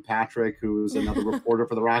friend Larry Patrick, who is another reporter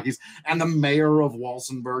for the Rockies, and the mayor of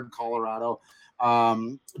Walsenburg, Colorado,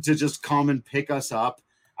 to just come and pick us up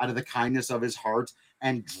out of the kindness of his heart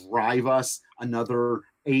and drive us another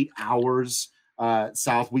 8 hours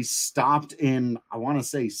south. We stopped in, I want to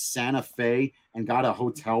say, Santa Fe and got a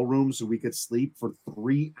hotel room so we could sleep for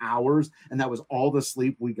 3 hours. And that was all the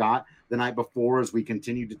sleep we got the night before as we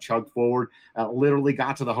continued to chug forward. Literally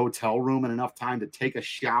got to the hotel room in enough time to take a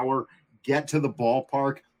shower, get to the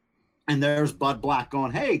ballpark. And there's Bud Black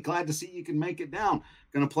going, "Hey, glad to see you can make it down.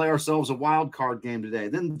 Going to play ourselves a wild card game today."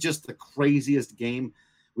 Then just the craziest game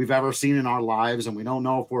we've ever seen in our lives. And we don't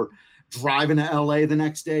know if we're driving to LA the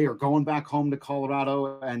next day or going back home to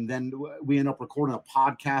Colorado. And then we end up recording a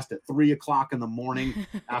podcast at 3:00 in the morning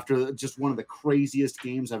after just one of the craziest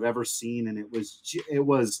games I've ever seen. And it was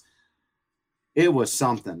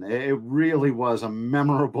something. It really was a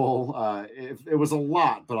memorable, it was a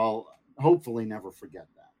lot, but I'll hopefully never forget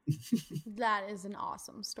that. That is an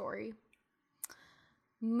awesome story.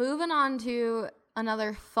 Moving on to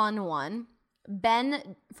another fun one.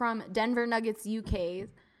 Ben from Denver Nuggets UK.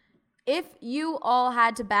 If you all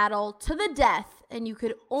had to battle to the death and you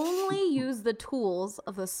could only use the tools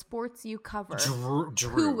of the sports you cover, Drew.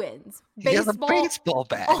 who wins? He has a baseball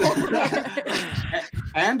bat.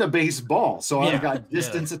 And a baseball. So I've got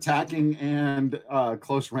distance attacking and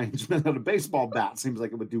close range. A baseball bat seems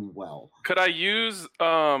like it would do well. Could I use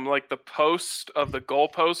like the post of the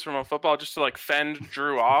goalpost from a football just to like fend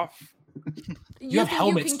Drew off? You have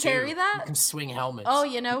helmets you can carry too. that? You can swing helmets. Oh,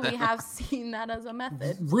 we have seen that as a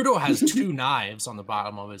method. Rudo has 2 knives on the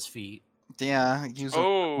bottom of his feet. Yeah,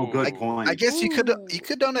 good point. I guess you could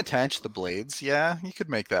unattach the blades. Yeah, you could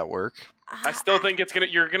make that work. I still think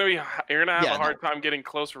you're gonna have a hard time getting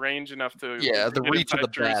close range enough to. Yeah, the reach of the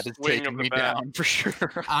bat is taking me down for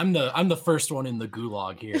sure. I'm the first one in the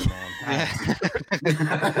gulag here, man.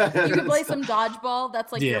 You could play some dodgeball.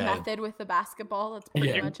 That's like your method with the basketball. That's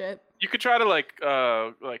pretty much it. You could try to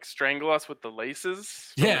like strangle us with the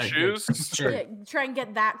laces from the shoes. Sure. Yeah, try and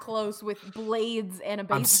get that close with blades and a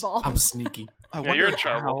baseball. I'm sneaky. You're in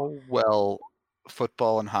trouble. How well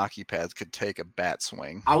football and hockey pads could take a bat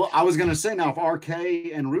swing. I was going to say, now if RK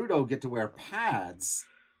and Rudo get to wear pads,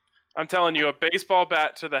 I'm telling you, a baseball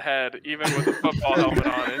bat to the head, even with a football helmet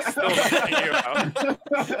on, is still taking you out.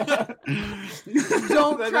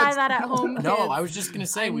 Don't try that at home, kids. No, I was just going to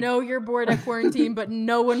say. I know you're bored at quarantine, but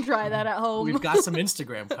no one try that at home. We've got some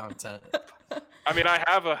Instagram content. I mean, I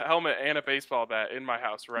have a helmet and a baseball bat in my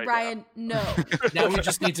house right now. Ryan, no. Now we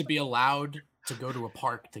just need to be allowed to go to a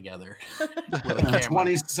park together.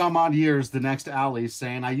 20 some odd years, the next Allie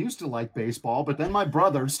saying, "I used to like baseball, but then my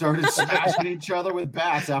brother started smashing each other with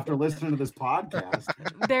bats after listening to this podcast."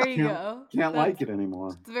 There you go. Can't like it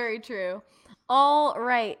anymore. It's very true. All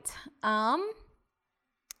right.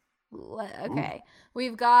 Okay.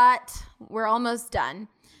 We're almost done.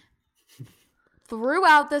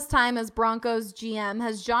 Throughout this time as Broncos GM,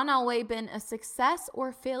 has John Elway been a success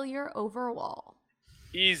or failure overall?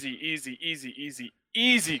 Easy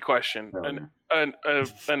question. An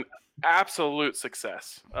absolute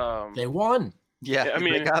success. They won. Yeah, I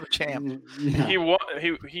mean, they got a champ. Yeah. He won.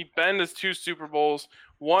 He been to 2 Super Bowls,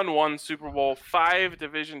 won 1 Super Bowl, 5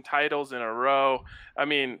 division titles in a row. I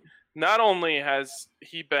mean, not only has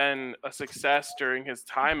he been a success during his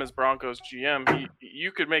time as Broncos GM,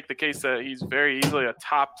 you could make the case that he's very easily a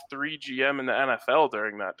top 3 GM in the NFL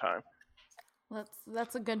during that time.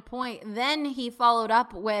 That's a good point. Then he followed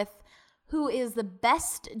up with, who is the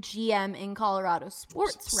best GM in Colorado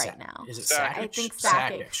sports right now? Is it Sakic? I think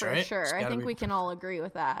Sakic for right? sure. I think we can all agree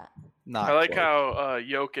with that. I like how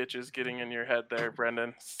Jokic is getting in your head there,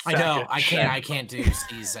 Brendan. Sakic. I know. I can't do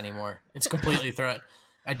C's anymore. It's completely threat.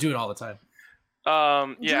 I do it all the time.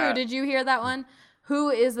 Drew, did you hear that one?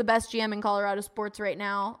 Who is the best GM in Colorado sports right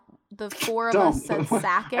now? The 4 of us said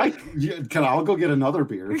Sakic. I'll go get another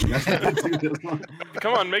beer.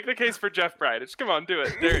 Come on, make the case for Jeff Bridich. Come on, do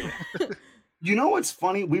it. There you go. You know what's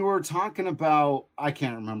funny? We were talking about, I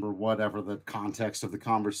can't remember whatever the context of the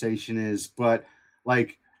conversation is, but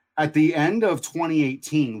like at the end of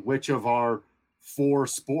 2018, which of our 4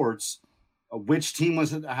 sports, which team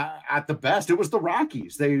was at the best? It was the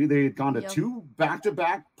Rockies. They had gone to 2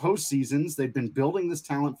 back-to-back postseasons. They'd been building this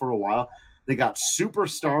talent for a while. They got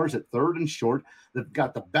superstars at third and short. They've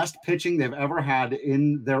got the best pitching they've ever had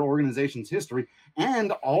in their organization's history,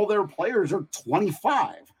 and all their players are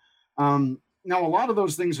 25. Now, a lot of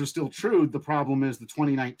those things are still true. The problem is the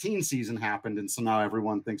 2019 season happened, and so now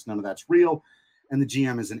everyone thinks none of that's real, and the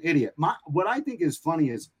GM is an idiot. What I think is funny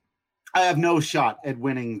is I have no shot at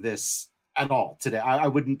winning this at all today. I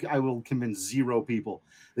will convince 0 people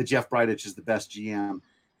that Jeff Bridich is the best GM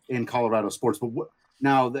in Colorado sports. But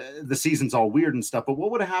now the season's all weird and stuff, but what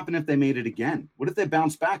would have happened if they made it again? What if they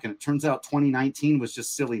bounced back and it turns out 2019 was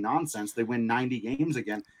just silly nonsense? They win 90 games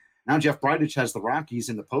again. Now Jeff Bridich has the Rockies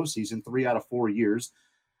in the postseason 3 out of 4 years.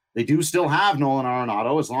 They do still have Nolan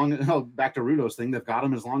Arenado, as long as back to Rudo's thing, they've got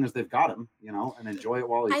him as long as they've got him, and enjoy it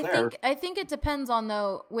while he's there. I think it depends on,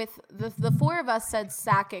 though, with the 4 of us said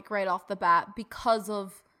Sakic right off the bat because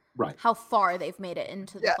of how far they've made it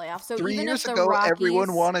into the playoffs. So 3 even years if the ago, Rockies,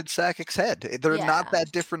 everyone wanted Sakic's head. They're not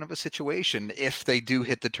that different of a situation if they do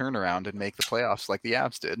hit the turnaround and make the playoffs like the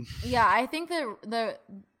Avs did. Yeah, I think the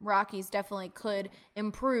Rockies definitely could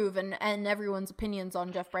improve, and everyone's opinions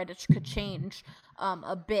on Jeff Bridich could change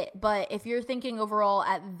a bit. But if you're thinking overall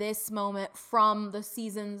at this moment from the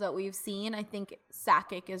seasons that we've seen, I think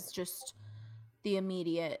Sakic is just the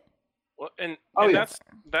immediate. Well, and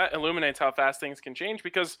that illuminates how fast things can change,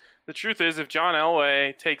 because the truth is, if John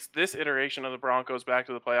Elway takes this iteration of the Broncos back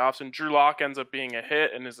to the playoffs and Drew Lock ends up being a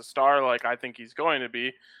hit and is a star like I think he's going to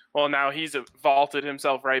be, well, now he's vaulted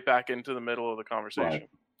himself right back into the middle of the conversation.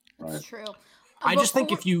 Right. That's true. I just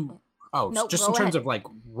think if you just in terms ahead. of like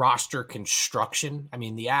roster construction, I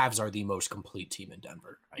mean, the Avs are the most complete team in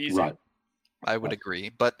Denver. Easy. Right. I would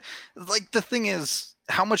agree. But like the thing is,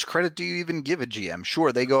 how much credit do you even give a GM?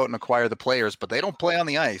 Sure, they go out and acquire the players, but they don't play on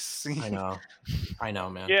the ice. I know,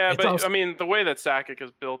 man. Yeah, but I mean, the way that Sakic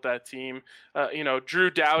has built that team, Drew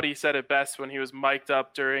Doughty said it best when he was mic'd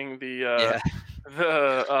up during the they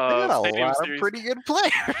got a Stadium lot Series. of pretty good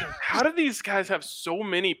players. How do these guys have so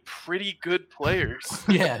many pretty good players?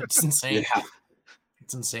 Yeah, it's insane.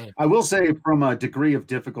 It's insane. I will say, from a degree of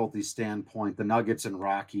difficulty standpoint, the Nuggets and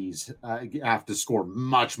Rockies have to score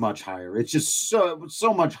much, much higher. It's just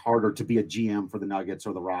so much harder to be a GM for the Nuggets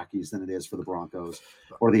or the Rockies than it is for the Broncos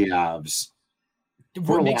or the Avs.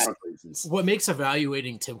 What makes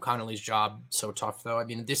evaluating Tim Connolly's job so tough, though? I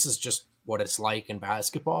mean, this is just what it's like in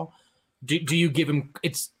basketball. Do you give him?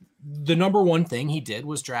 It's the number one thing he did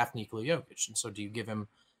was draft Nikola Jokic, and so do you give him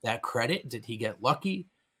that credit? Did he get lucky?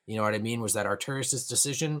 You know what I mean? Was that Arturis'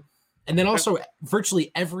 decision? And then also,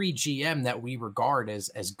 virtually every GM that we regard as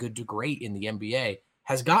good to great in the NBA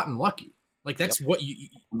has gotten lucky. Like that's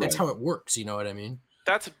that's how it works. You know what I mean?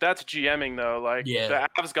 That's GMing though. Like the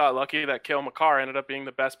Avs got lucky that Cale Makar ended up being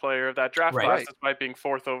the best player of that draft class, despite being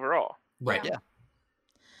 4th overall. Right. Yeah.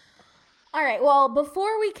 All right, well,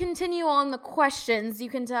 before we continue on the questions, you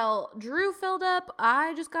can tell Drew filled up.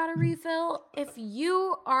 I just got a refill. If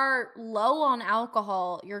you are low on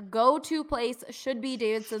alcohol, your go-to place should be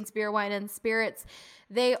Davidson's Beer, Wine, and Spirits.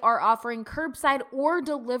 They are offering curbside or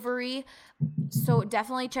delivery, so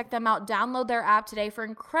definitely check them out. Download their app today for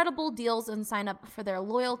incredible deals and sign up for their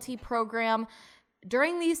loyalty program.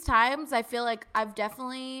 During these times, I feel like I've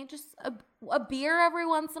definitely just a beer every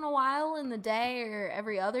once in a while in the day or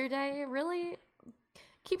every other day. It really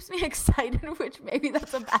keeps me excited, which maybe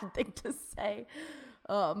that's a bad thing to say.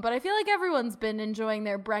 But I feel like everyone's been enjoying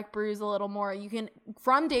their Breck brews a little more. You can,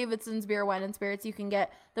 from Davidson's Beer, Wine, and Spirits, you can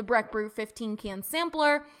get the Breck Brew 15-can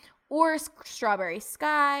sampler or Strawberry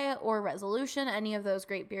Sky or Resolution, any of those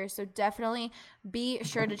great beers. So definitely be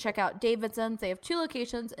sure to check out Davidson's. They have 2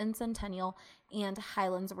 locations in Centennial and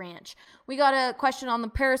Highlands Ranch. We got a question on the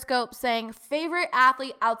Periscope saying, favorite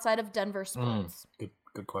athlete outside of Denver sports?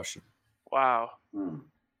 Good question. Wow.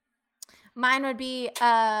 Mine would be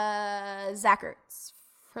Zach Ertz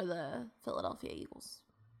for the Philadelphia Eagles.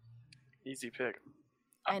 Easy pick.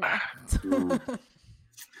 I know.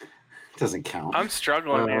 Doesn't count. I'm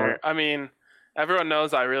struggling here. I mean, everyone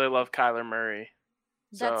knows I really love Kyler Murray.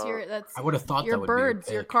 That's So, I would have thought your that would birds,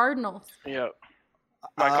 be your Cardinals. Yep.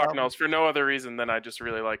 My Cardinals, for no other reason than I just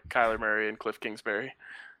really like Kyler Murray and Cliff Kingsbury.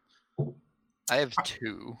 I have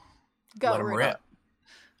two. Go, Let 'em Rudy. rip.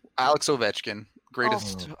 Alex Ovechkin,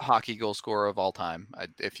 greatest hockey goal scorer of all time.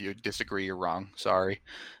 If you disagree, you're wrong. Sorry.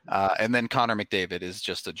 And then Connor McDavid is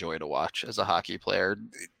just a joy to watch as a hockey player.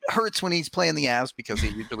 It hurts when he's playing the Avs because he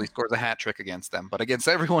usually scores a hat trick against them. But against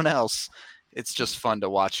everyone else, it's just fun to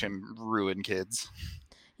watch him ruin kids.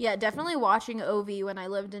 Yeah, definitely watching Ovi when I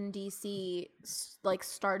lived in DC like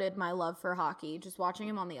started my love for hockey. Just watching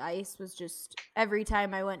him on the ice was just every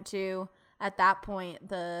time I went to, at that point,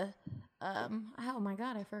 the oh my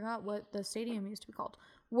god, I forgot what the stadium used to be called.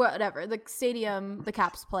 Whatever, the stadium the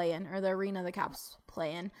Caps play in, or the arena the Caps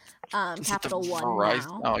play in. Capital One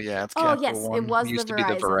now. Oh yeah, it's Oh Capital yes, One. it was Used the to be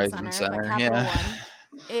the Verizon Center, but Capital Yeah.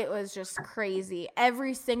 One. It was just crazy.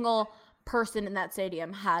 Every single person in that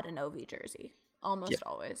stadium had an Ovi jersey, almost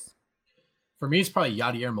always. For me, it's probably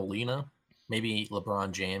Yadier Molina, maybe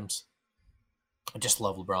LeBron James. I just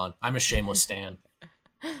love LeBron. I'm a shameless stan.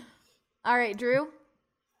 All right, Drew.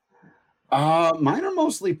 Mine are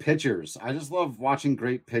mostly pitchers. I just love watching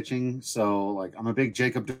great pitching. So, like, I'm a big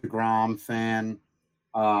Jacob deGrom fan.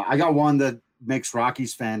 I got one that makes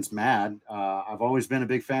Rockies fans mad. I've always been a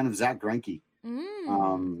big fan of Zach Greinke.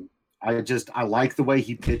 I like the way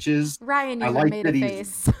he pitches. Ryan, you I like made that a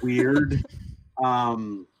he's face. weird.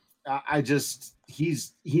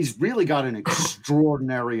 He's really got an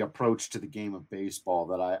extraordinary approach to the game of baseball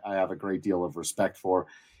that I have a great deal of respect for,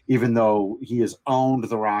 even though he has owned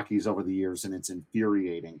the Rockies over the years and it's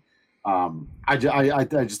infuriating. I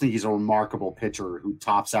just think he's a remarkable pitcher who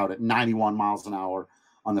tops out at 91 miles an hour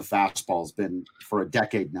on the fastball. Has been for a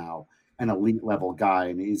decade now an elite level guy,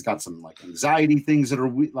 and he's got some like anxiety things that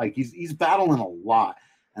are like he's battling a lot,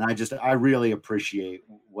 and I really appreciate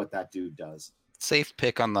what that dude does. Safe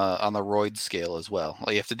pick on the roid scale as well.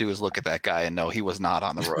 All you have to do is look at that guy and know he was not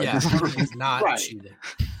on the roid. Yeah, he's not Right. cheating.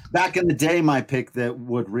 Back in the day, my pick that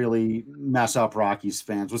would really mess up Rockies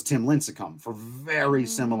fans was Tim Lincecum for very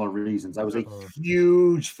similar reasons. I was a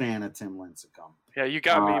huge fan of Tim Lincecum. Yeah, you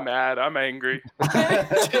got me mad. I'm angry.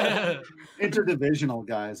 Interdivisional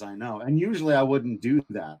guys, I know. And usually I wouldn't do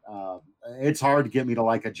that. It's hard to get me to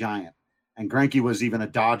like a Giant. And Greinke was even a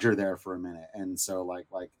Dodger there for a minute. And so like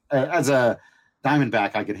as a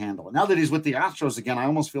Diamondback, I could handle it. Now that he's with the Astros again, I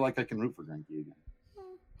almost feel like I can root for Greinke again.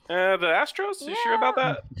 The Astros? You sure about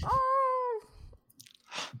that?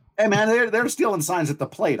 Hey, man, they're stealing signs at the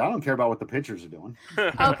plate. I don't care about what the pitchers are doing.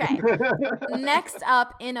 Okay. Next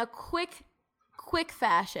up, in a quick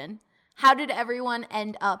fashion, how did everyone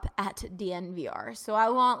end up at DNVR? So I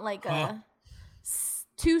want like a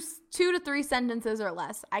two to three sentences or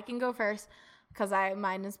less. I can go first because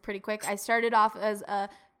mine is pretty quick. I started off as a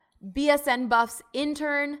BSN Buffs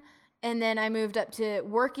intern, and then I moved up to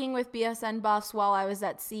working with BSN Buffs while I was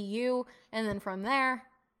at CU, and then from there,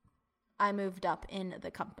 I moved up in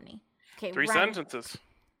the company. Okay, Three Ryan, sentences.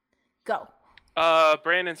 Go.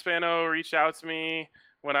 Brandon Spano reached out to me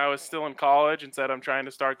when I was still in college and said, I'm trying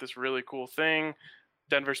to start this really cool thing.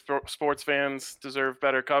 Denver sports fans deserve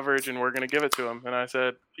better coverage, and we're going to give it to them. And I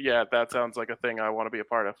said, yeah, that sounds like a thing I want to be a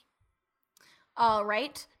part of. All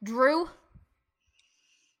right. Drew?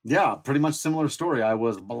 Yeah, pretty much similar story. I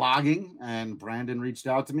was blogging, and Brandon reached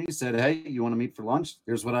out to me, said, hey, you want to meet for lunch?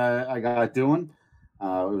 Here's what I got doing. It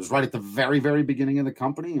was right at the very, very beginning of the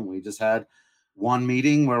company, and we just had one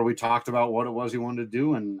meeting where we talked about what it was he wanted to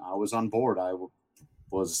do, and I was on board. I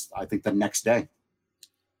think, the next day.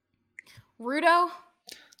 Rudo?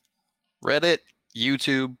 Reddit,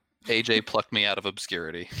 YouTube, AJ plucked me out of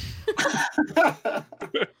obscurity.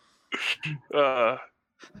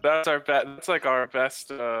 That's our best. That's like our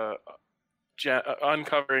best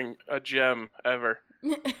uncovering a gem ever.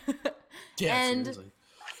 Yeah, and seriously.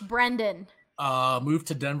 Brendan? Moved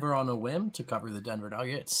to Denver on a whim to cover the Denver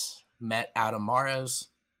Nuggets. Met Adam Mares,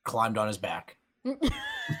 climbed on his back. You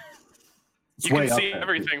can see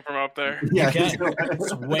everything from up there. Yeah,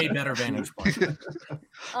 it's way better vantage point.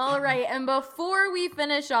 All right, and before we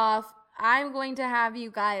finish off, I'm going to have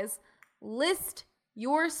you guys list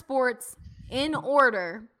your sports in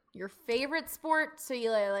order. Your favorite sport, so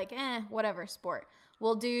you're like, whatever sport.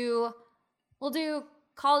 We'll do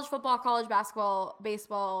college football, college basketball,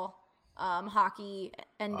 baseball, hockey,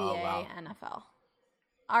 NBA, wow. NFL.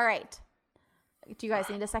 All right. Do you guys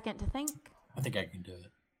need a second to think? I think I can do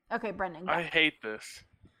it. Okay, Brendan, go. I hate this.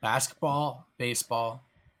 Basketball, baseball,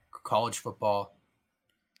 college football,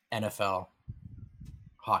 NFL,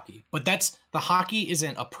 hockey. But the hockey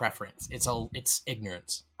isn't a preference. It's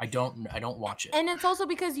ignorance. I don't watch it. And it's also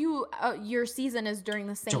because your season is during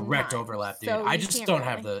the same Direct time, overlap, dude. so I you just can't don't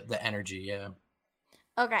really. have the energy. Yeah.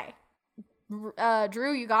 Okay.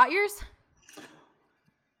 Drew, you got yours?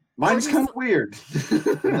 Mine's kind of weird.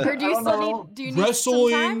 Or do you still need? Do you need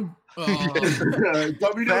Wrestling,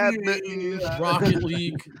 WWE, Rocket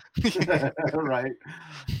League. right.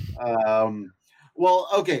 Well,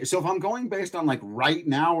 okay. So if I'm going based on like right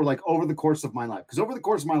now or like over the course of my life, because over the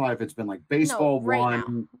course of my life, it's been like baseball right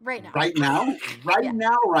one. Right now. Right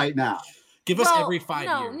now. Give us every 5 years.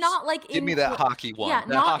 No, not like Give me that hockey one. Yeah, that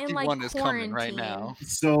not hockey in like one is coming right quarantine. now.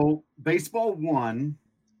 So baseball 1,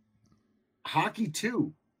 hockey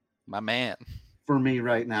 2 My man. for me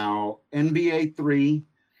right now. NBA 3,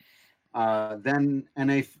 then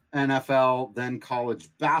NFL, then college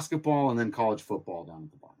basketball, and then college football down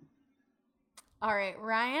at the bottom. All right,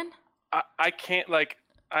 Ryan. I can't when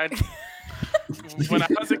I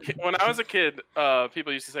was a kid,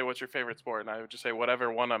 people used to say, "What's your favorite sport?" And I would just say,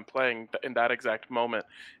 "Whatever one I'm playing in that exact moment."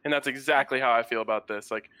 And that's exactly how I feel about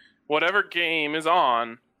this. Like, whatever game is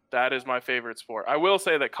on, that is my favorite sport. I will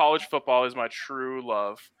say that college football is my true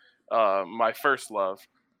love, my first love.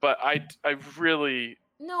 But I really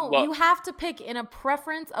you have to pick in a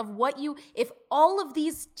preference of what you. If all of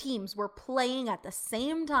these teams were playing at the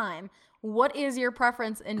same time, what is your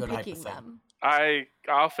preference in picking them?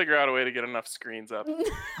 I'll figure out a way to get enough screens up. All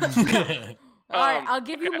right, I'll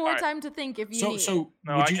give you more time to think if you need. So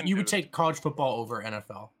you would take college football over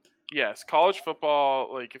NFL? Yes, college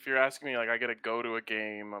football. Like, if you're asking me, like, I got to go to a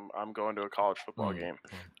game, I'm going to a college football game.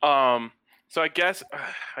 So I guess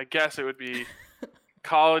it would be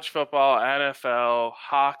college football, NFL,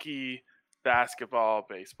 hockey, basketball,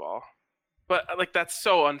 baseball. But like, that's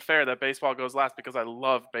so unfair that baseball goes last because I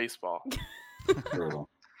love baseball.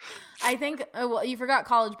 I think you forgot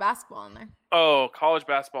college basketball in there. Oh, college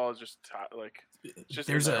basketball is just like with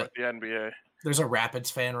the NBA. There's a Rapids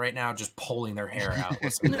fan right now just pulling their hair out.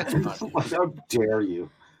 How dare you?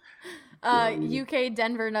 UK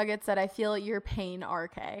Denver Nuggets said, "I feel your pain,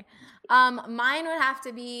 RK." Mine would have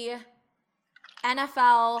to be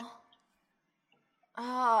NFL.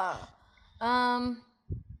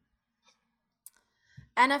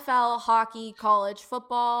 NFL, hockey, college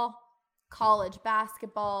football, college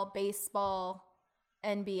basketball, baseball,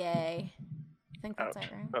 NBA. I think that's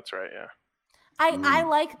it, right? That's right, yeah. I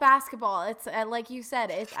like basketball. It's like you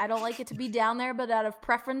said, I don't like it to be down there, but out of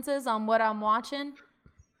preferences on what I'm watching,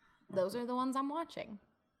 those are the ones I'm watching.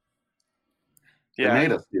 Yeah, they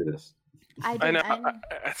made us do this. I know.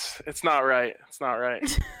 It's not right. It's not right.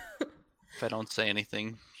 If I don't say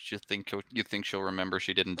anything, you think she'll remember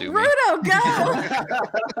she didn't do me. Rudo,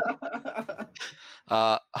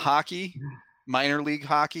 go! Hockey, minor league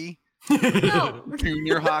hockey, no.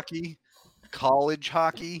 Junior hockey, college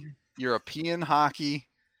hockey, European hockey,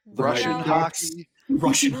 Russian hockey.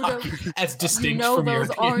 Russian hockey, as distinct from those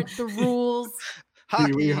European. aren't the rules.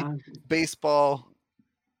 Hockey, baseball,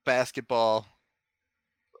 basketball,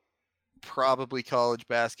 probably college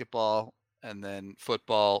basketball, and then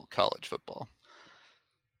football, college football.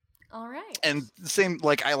 All right. And the same,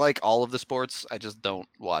 like, I like all of the sports. I just don't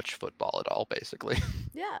watch football at all, basically.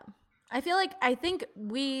 Yeah. I think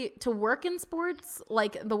to work in sports,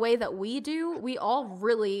 like the way that we do, we all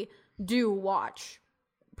really do watch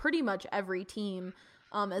pretty much every team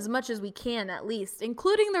as much as we can, at least,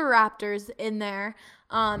 including the Raptors in there.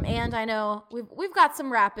 And I know we've got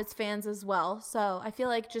some Rapids fans as well. So I feel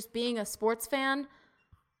like just being a sports fan,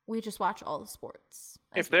 we just watch all the sports.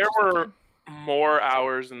 If there were more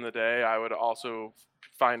hours in the day, I would also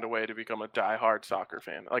find a way to become a diehard soccer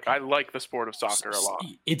fan. Like, I like the sport of soccer a lot.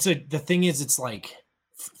 The thing is, it's like,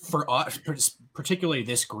 for us, particularly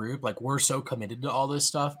this group, like, we're so committed to all this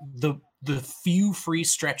stuff. The few free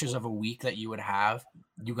stretches of a week that you would have,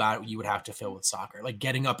 you would have to fill with soccer. Like,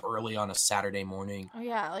 getting up early on a Saturday morning. Oh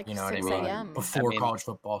yeah, like 6 a.m. Before college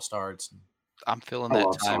football starts. I'm filling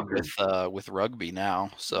that time with rugby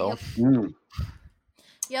now. So. Yep.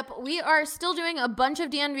 Yep, we are still doing a bunch of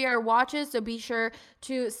DNVR watches, so be sure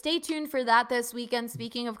to stay tuned for that this weekend.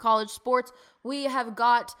 Speaking of college sports, we have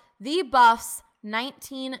got the Buffs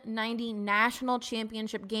 1990 National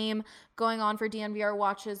Championship game going on for DNVR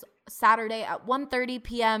watches Saturday at 1:30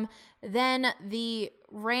 p.m. Then the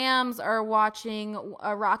Rams are watching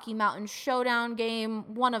a Rocky Mountain Showdown game,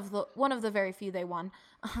 one of the very few they won.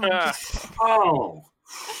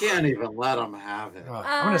 Can't even let them have it.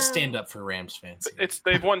 I'm gonna stand up for Rams fans.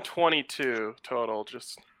 They've won 22 total,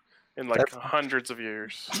 just in like hundreds of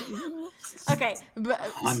years. Okay, but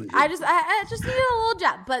I just need a little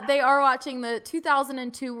jab. But they are watching the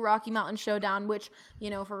 2002 Rocky Mountain Showdown, which, you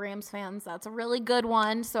know, for Rams fans, that's a really good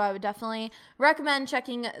one. So I would definitely recommend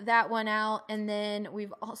checking that one out. And then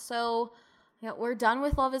we've also, we're done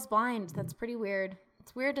with Love is Blind. That's pretty weird.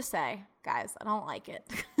 It's weird to say, guys. I don't like it.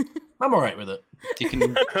 I'm all right with it. You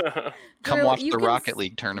can come Drew, watch you the can Rocket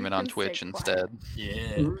League tournament on stay Twitch quiet. instead.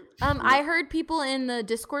 Yeah. I heard people in the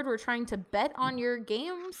Discord were trying to bet on your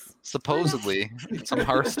games. Supposedly, some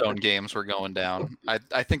Hearthstone games were going down.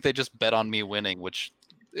 I think they just bet on me winning, which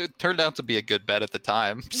it turned out to be a good bet at the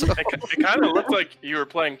time. So It kind of looked like you were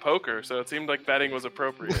playing poker, so it seemed like betting was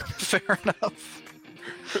appropriate. fair enough.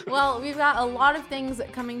 Well, we've got a lot of things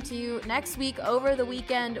coming to you next week over the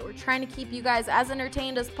weekend. We're trying to keep you guys as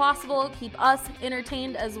entertained as possible, keep us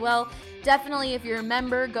entertained as well. Definitely, if you're a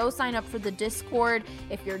member, go sign up for the Discord.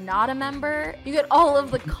 If you're not a member, you get all of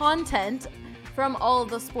the content from all of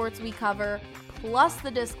the sports we cover, plus the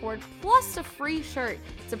Discord, plus a free shirt.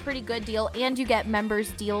 It's a pretty good deal, and you get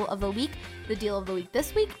members deal of the week. The deal of the week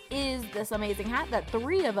this week is this amazing hat that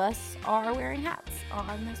 3 of us are wearing hats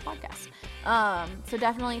on this podcast. So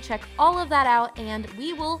definitely check all of that out, and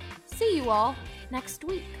we will see you all next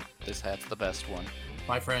week. This hat's the best one.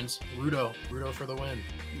 Bye, friends. Rudo for the win.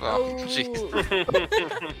 Oh, jeez.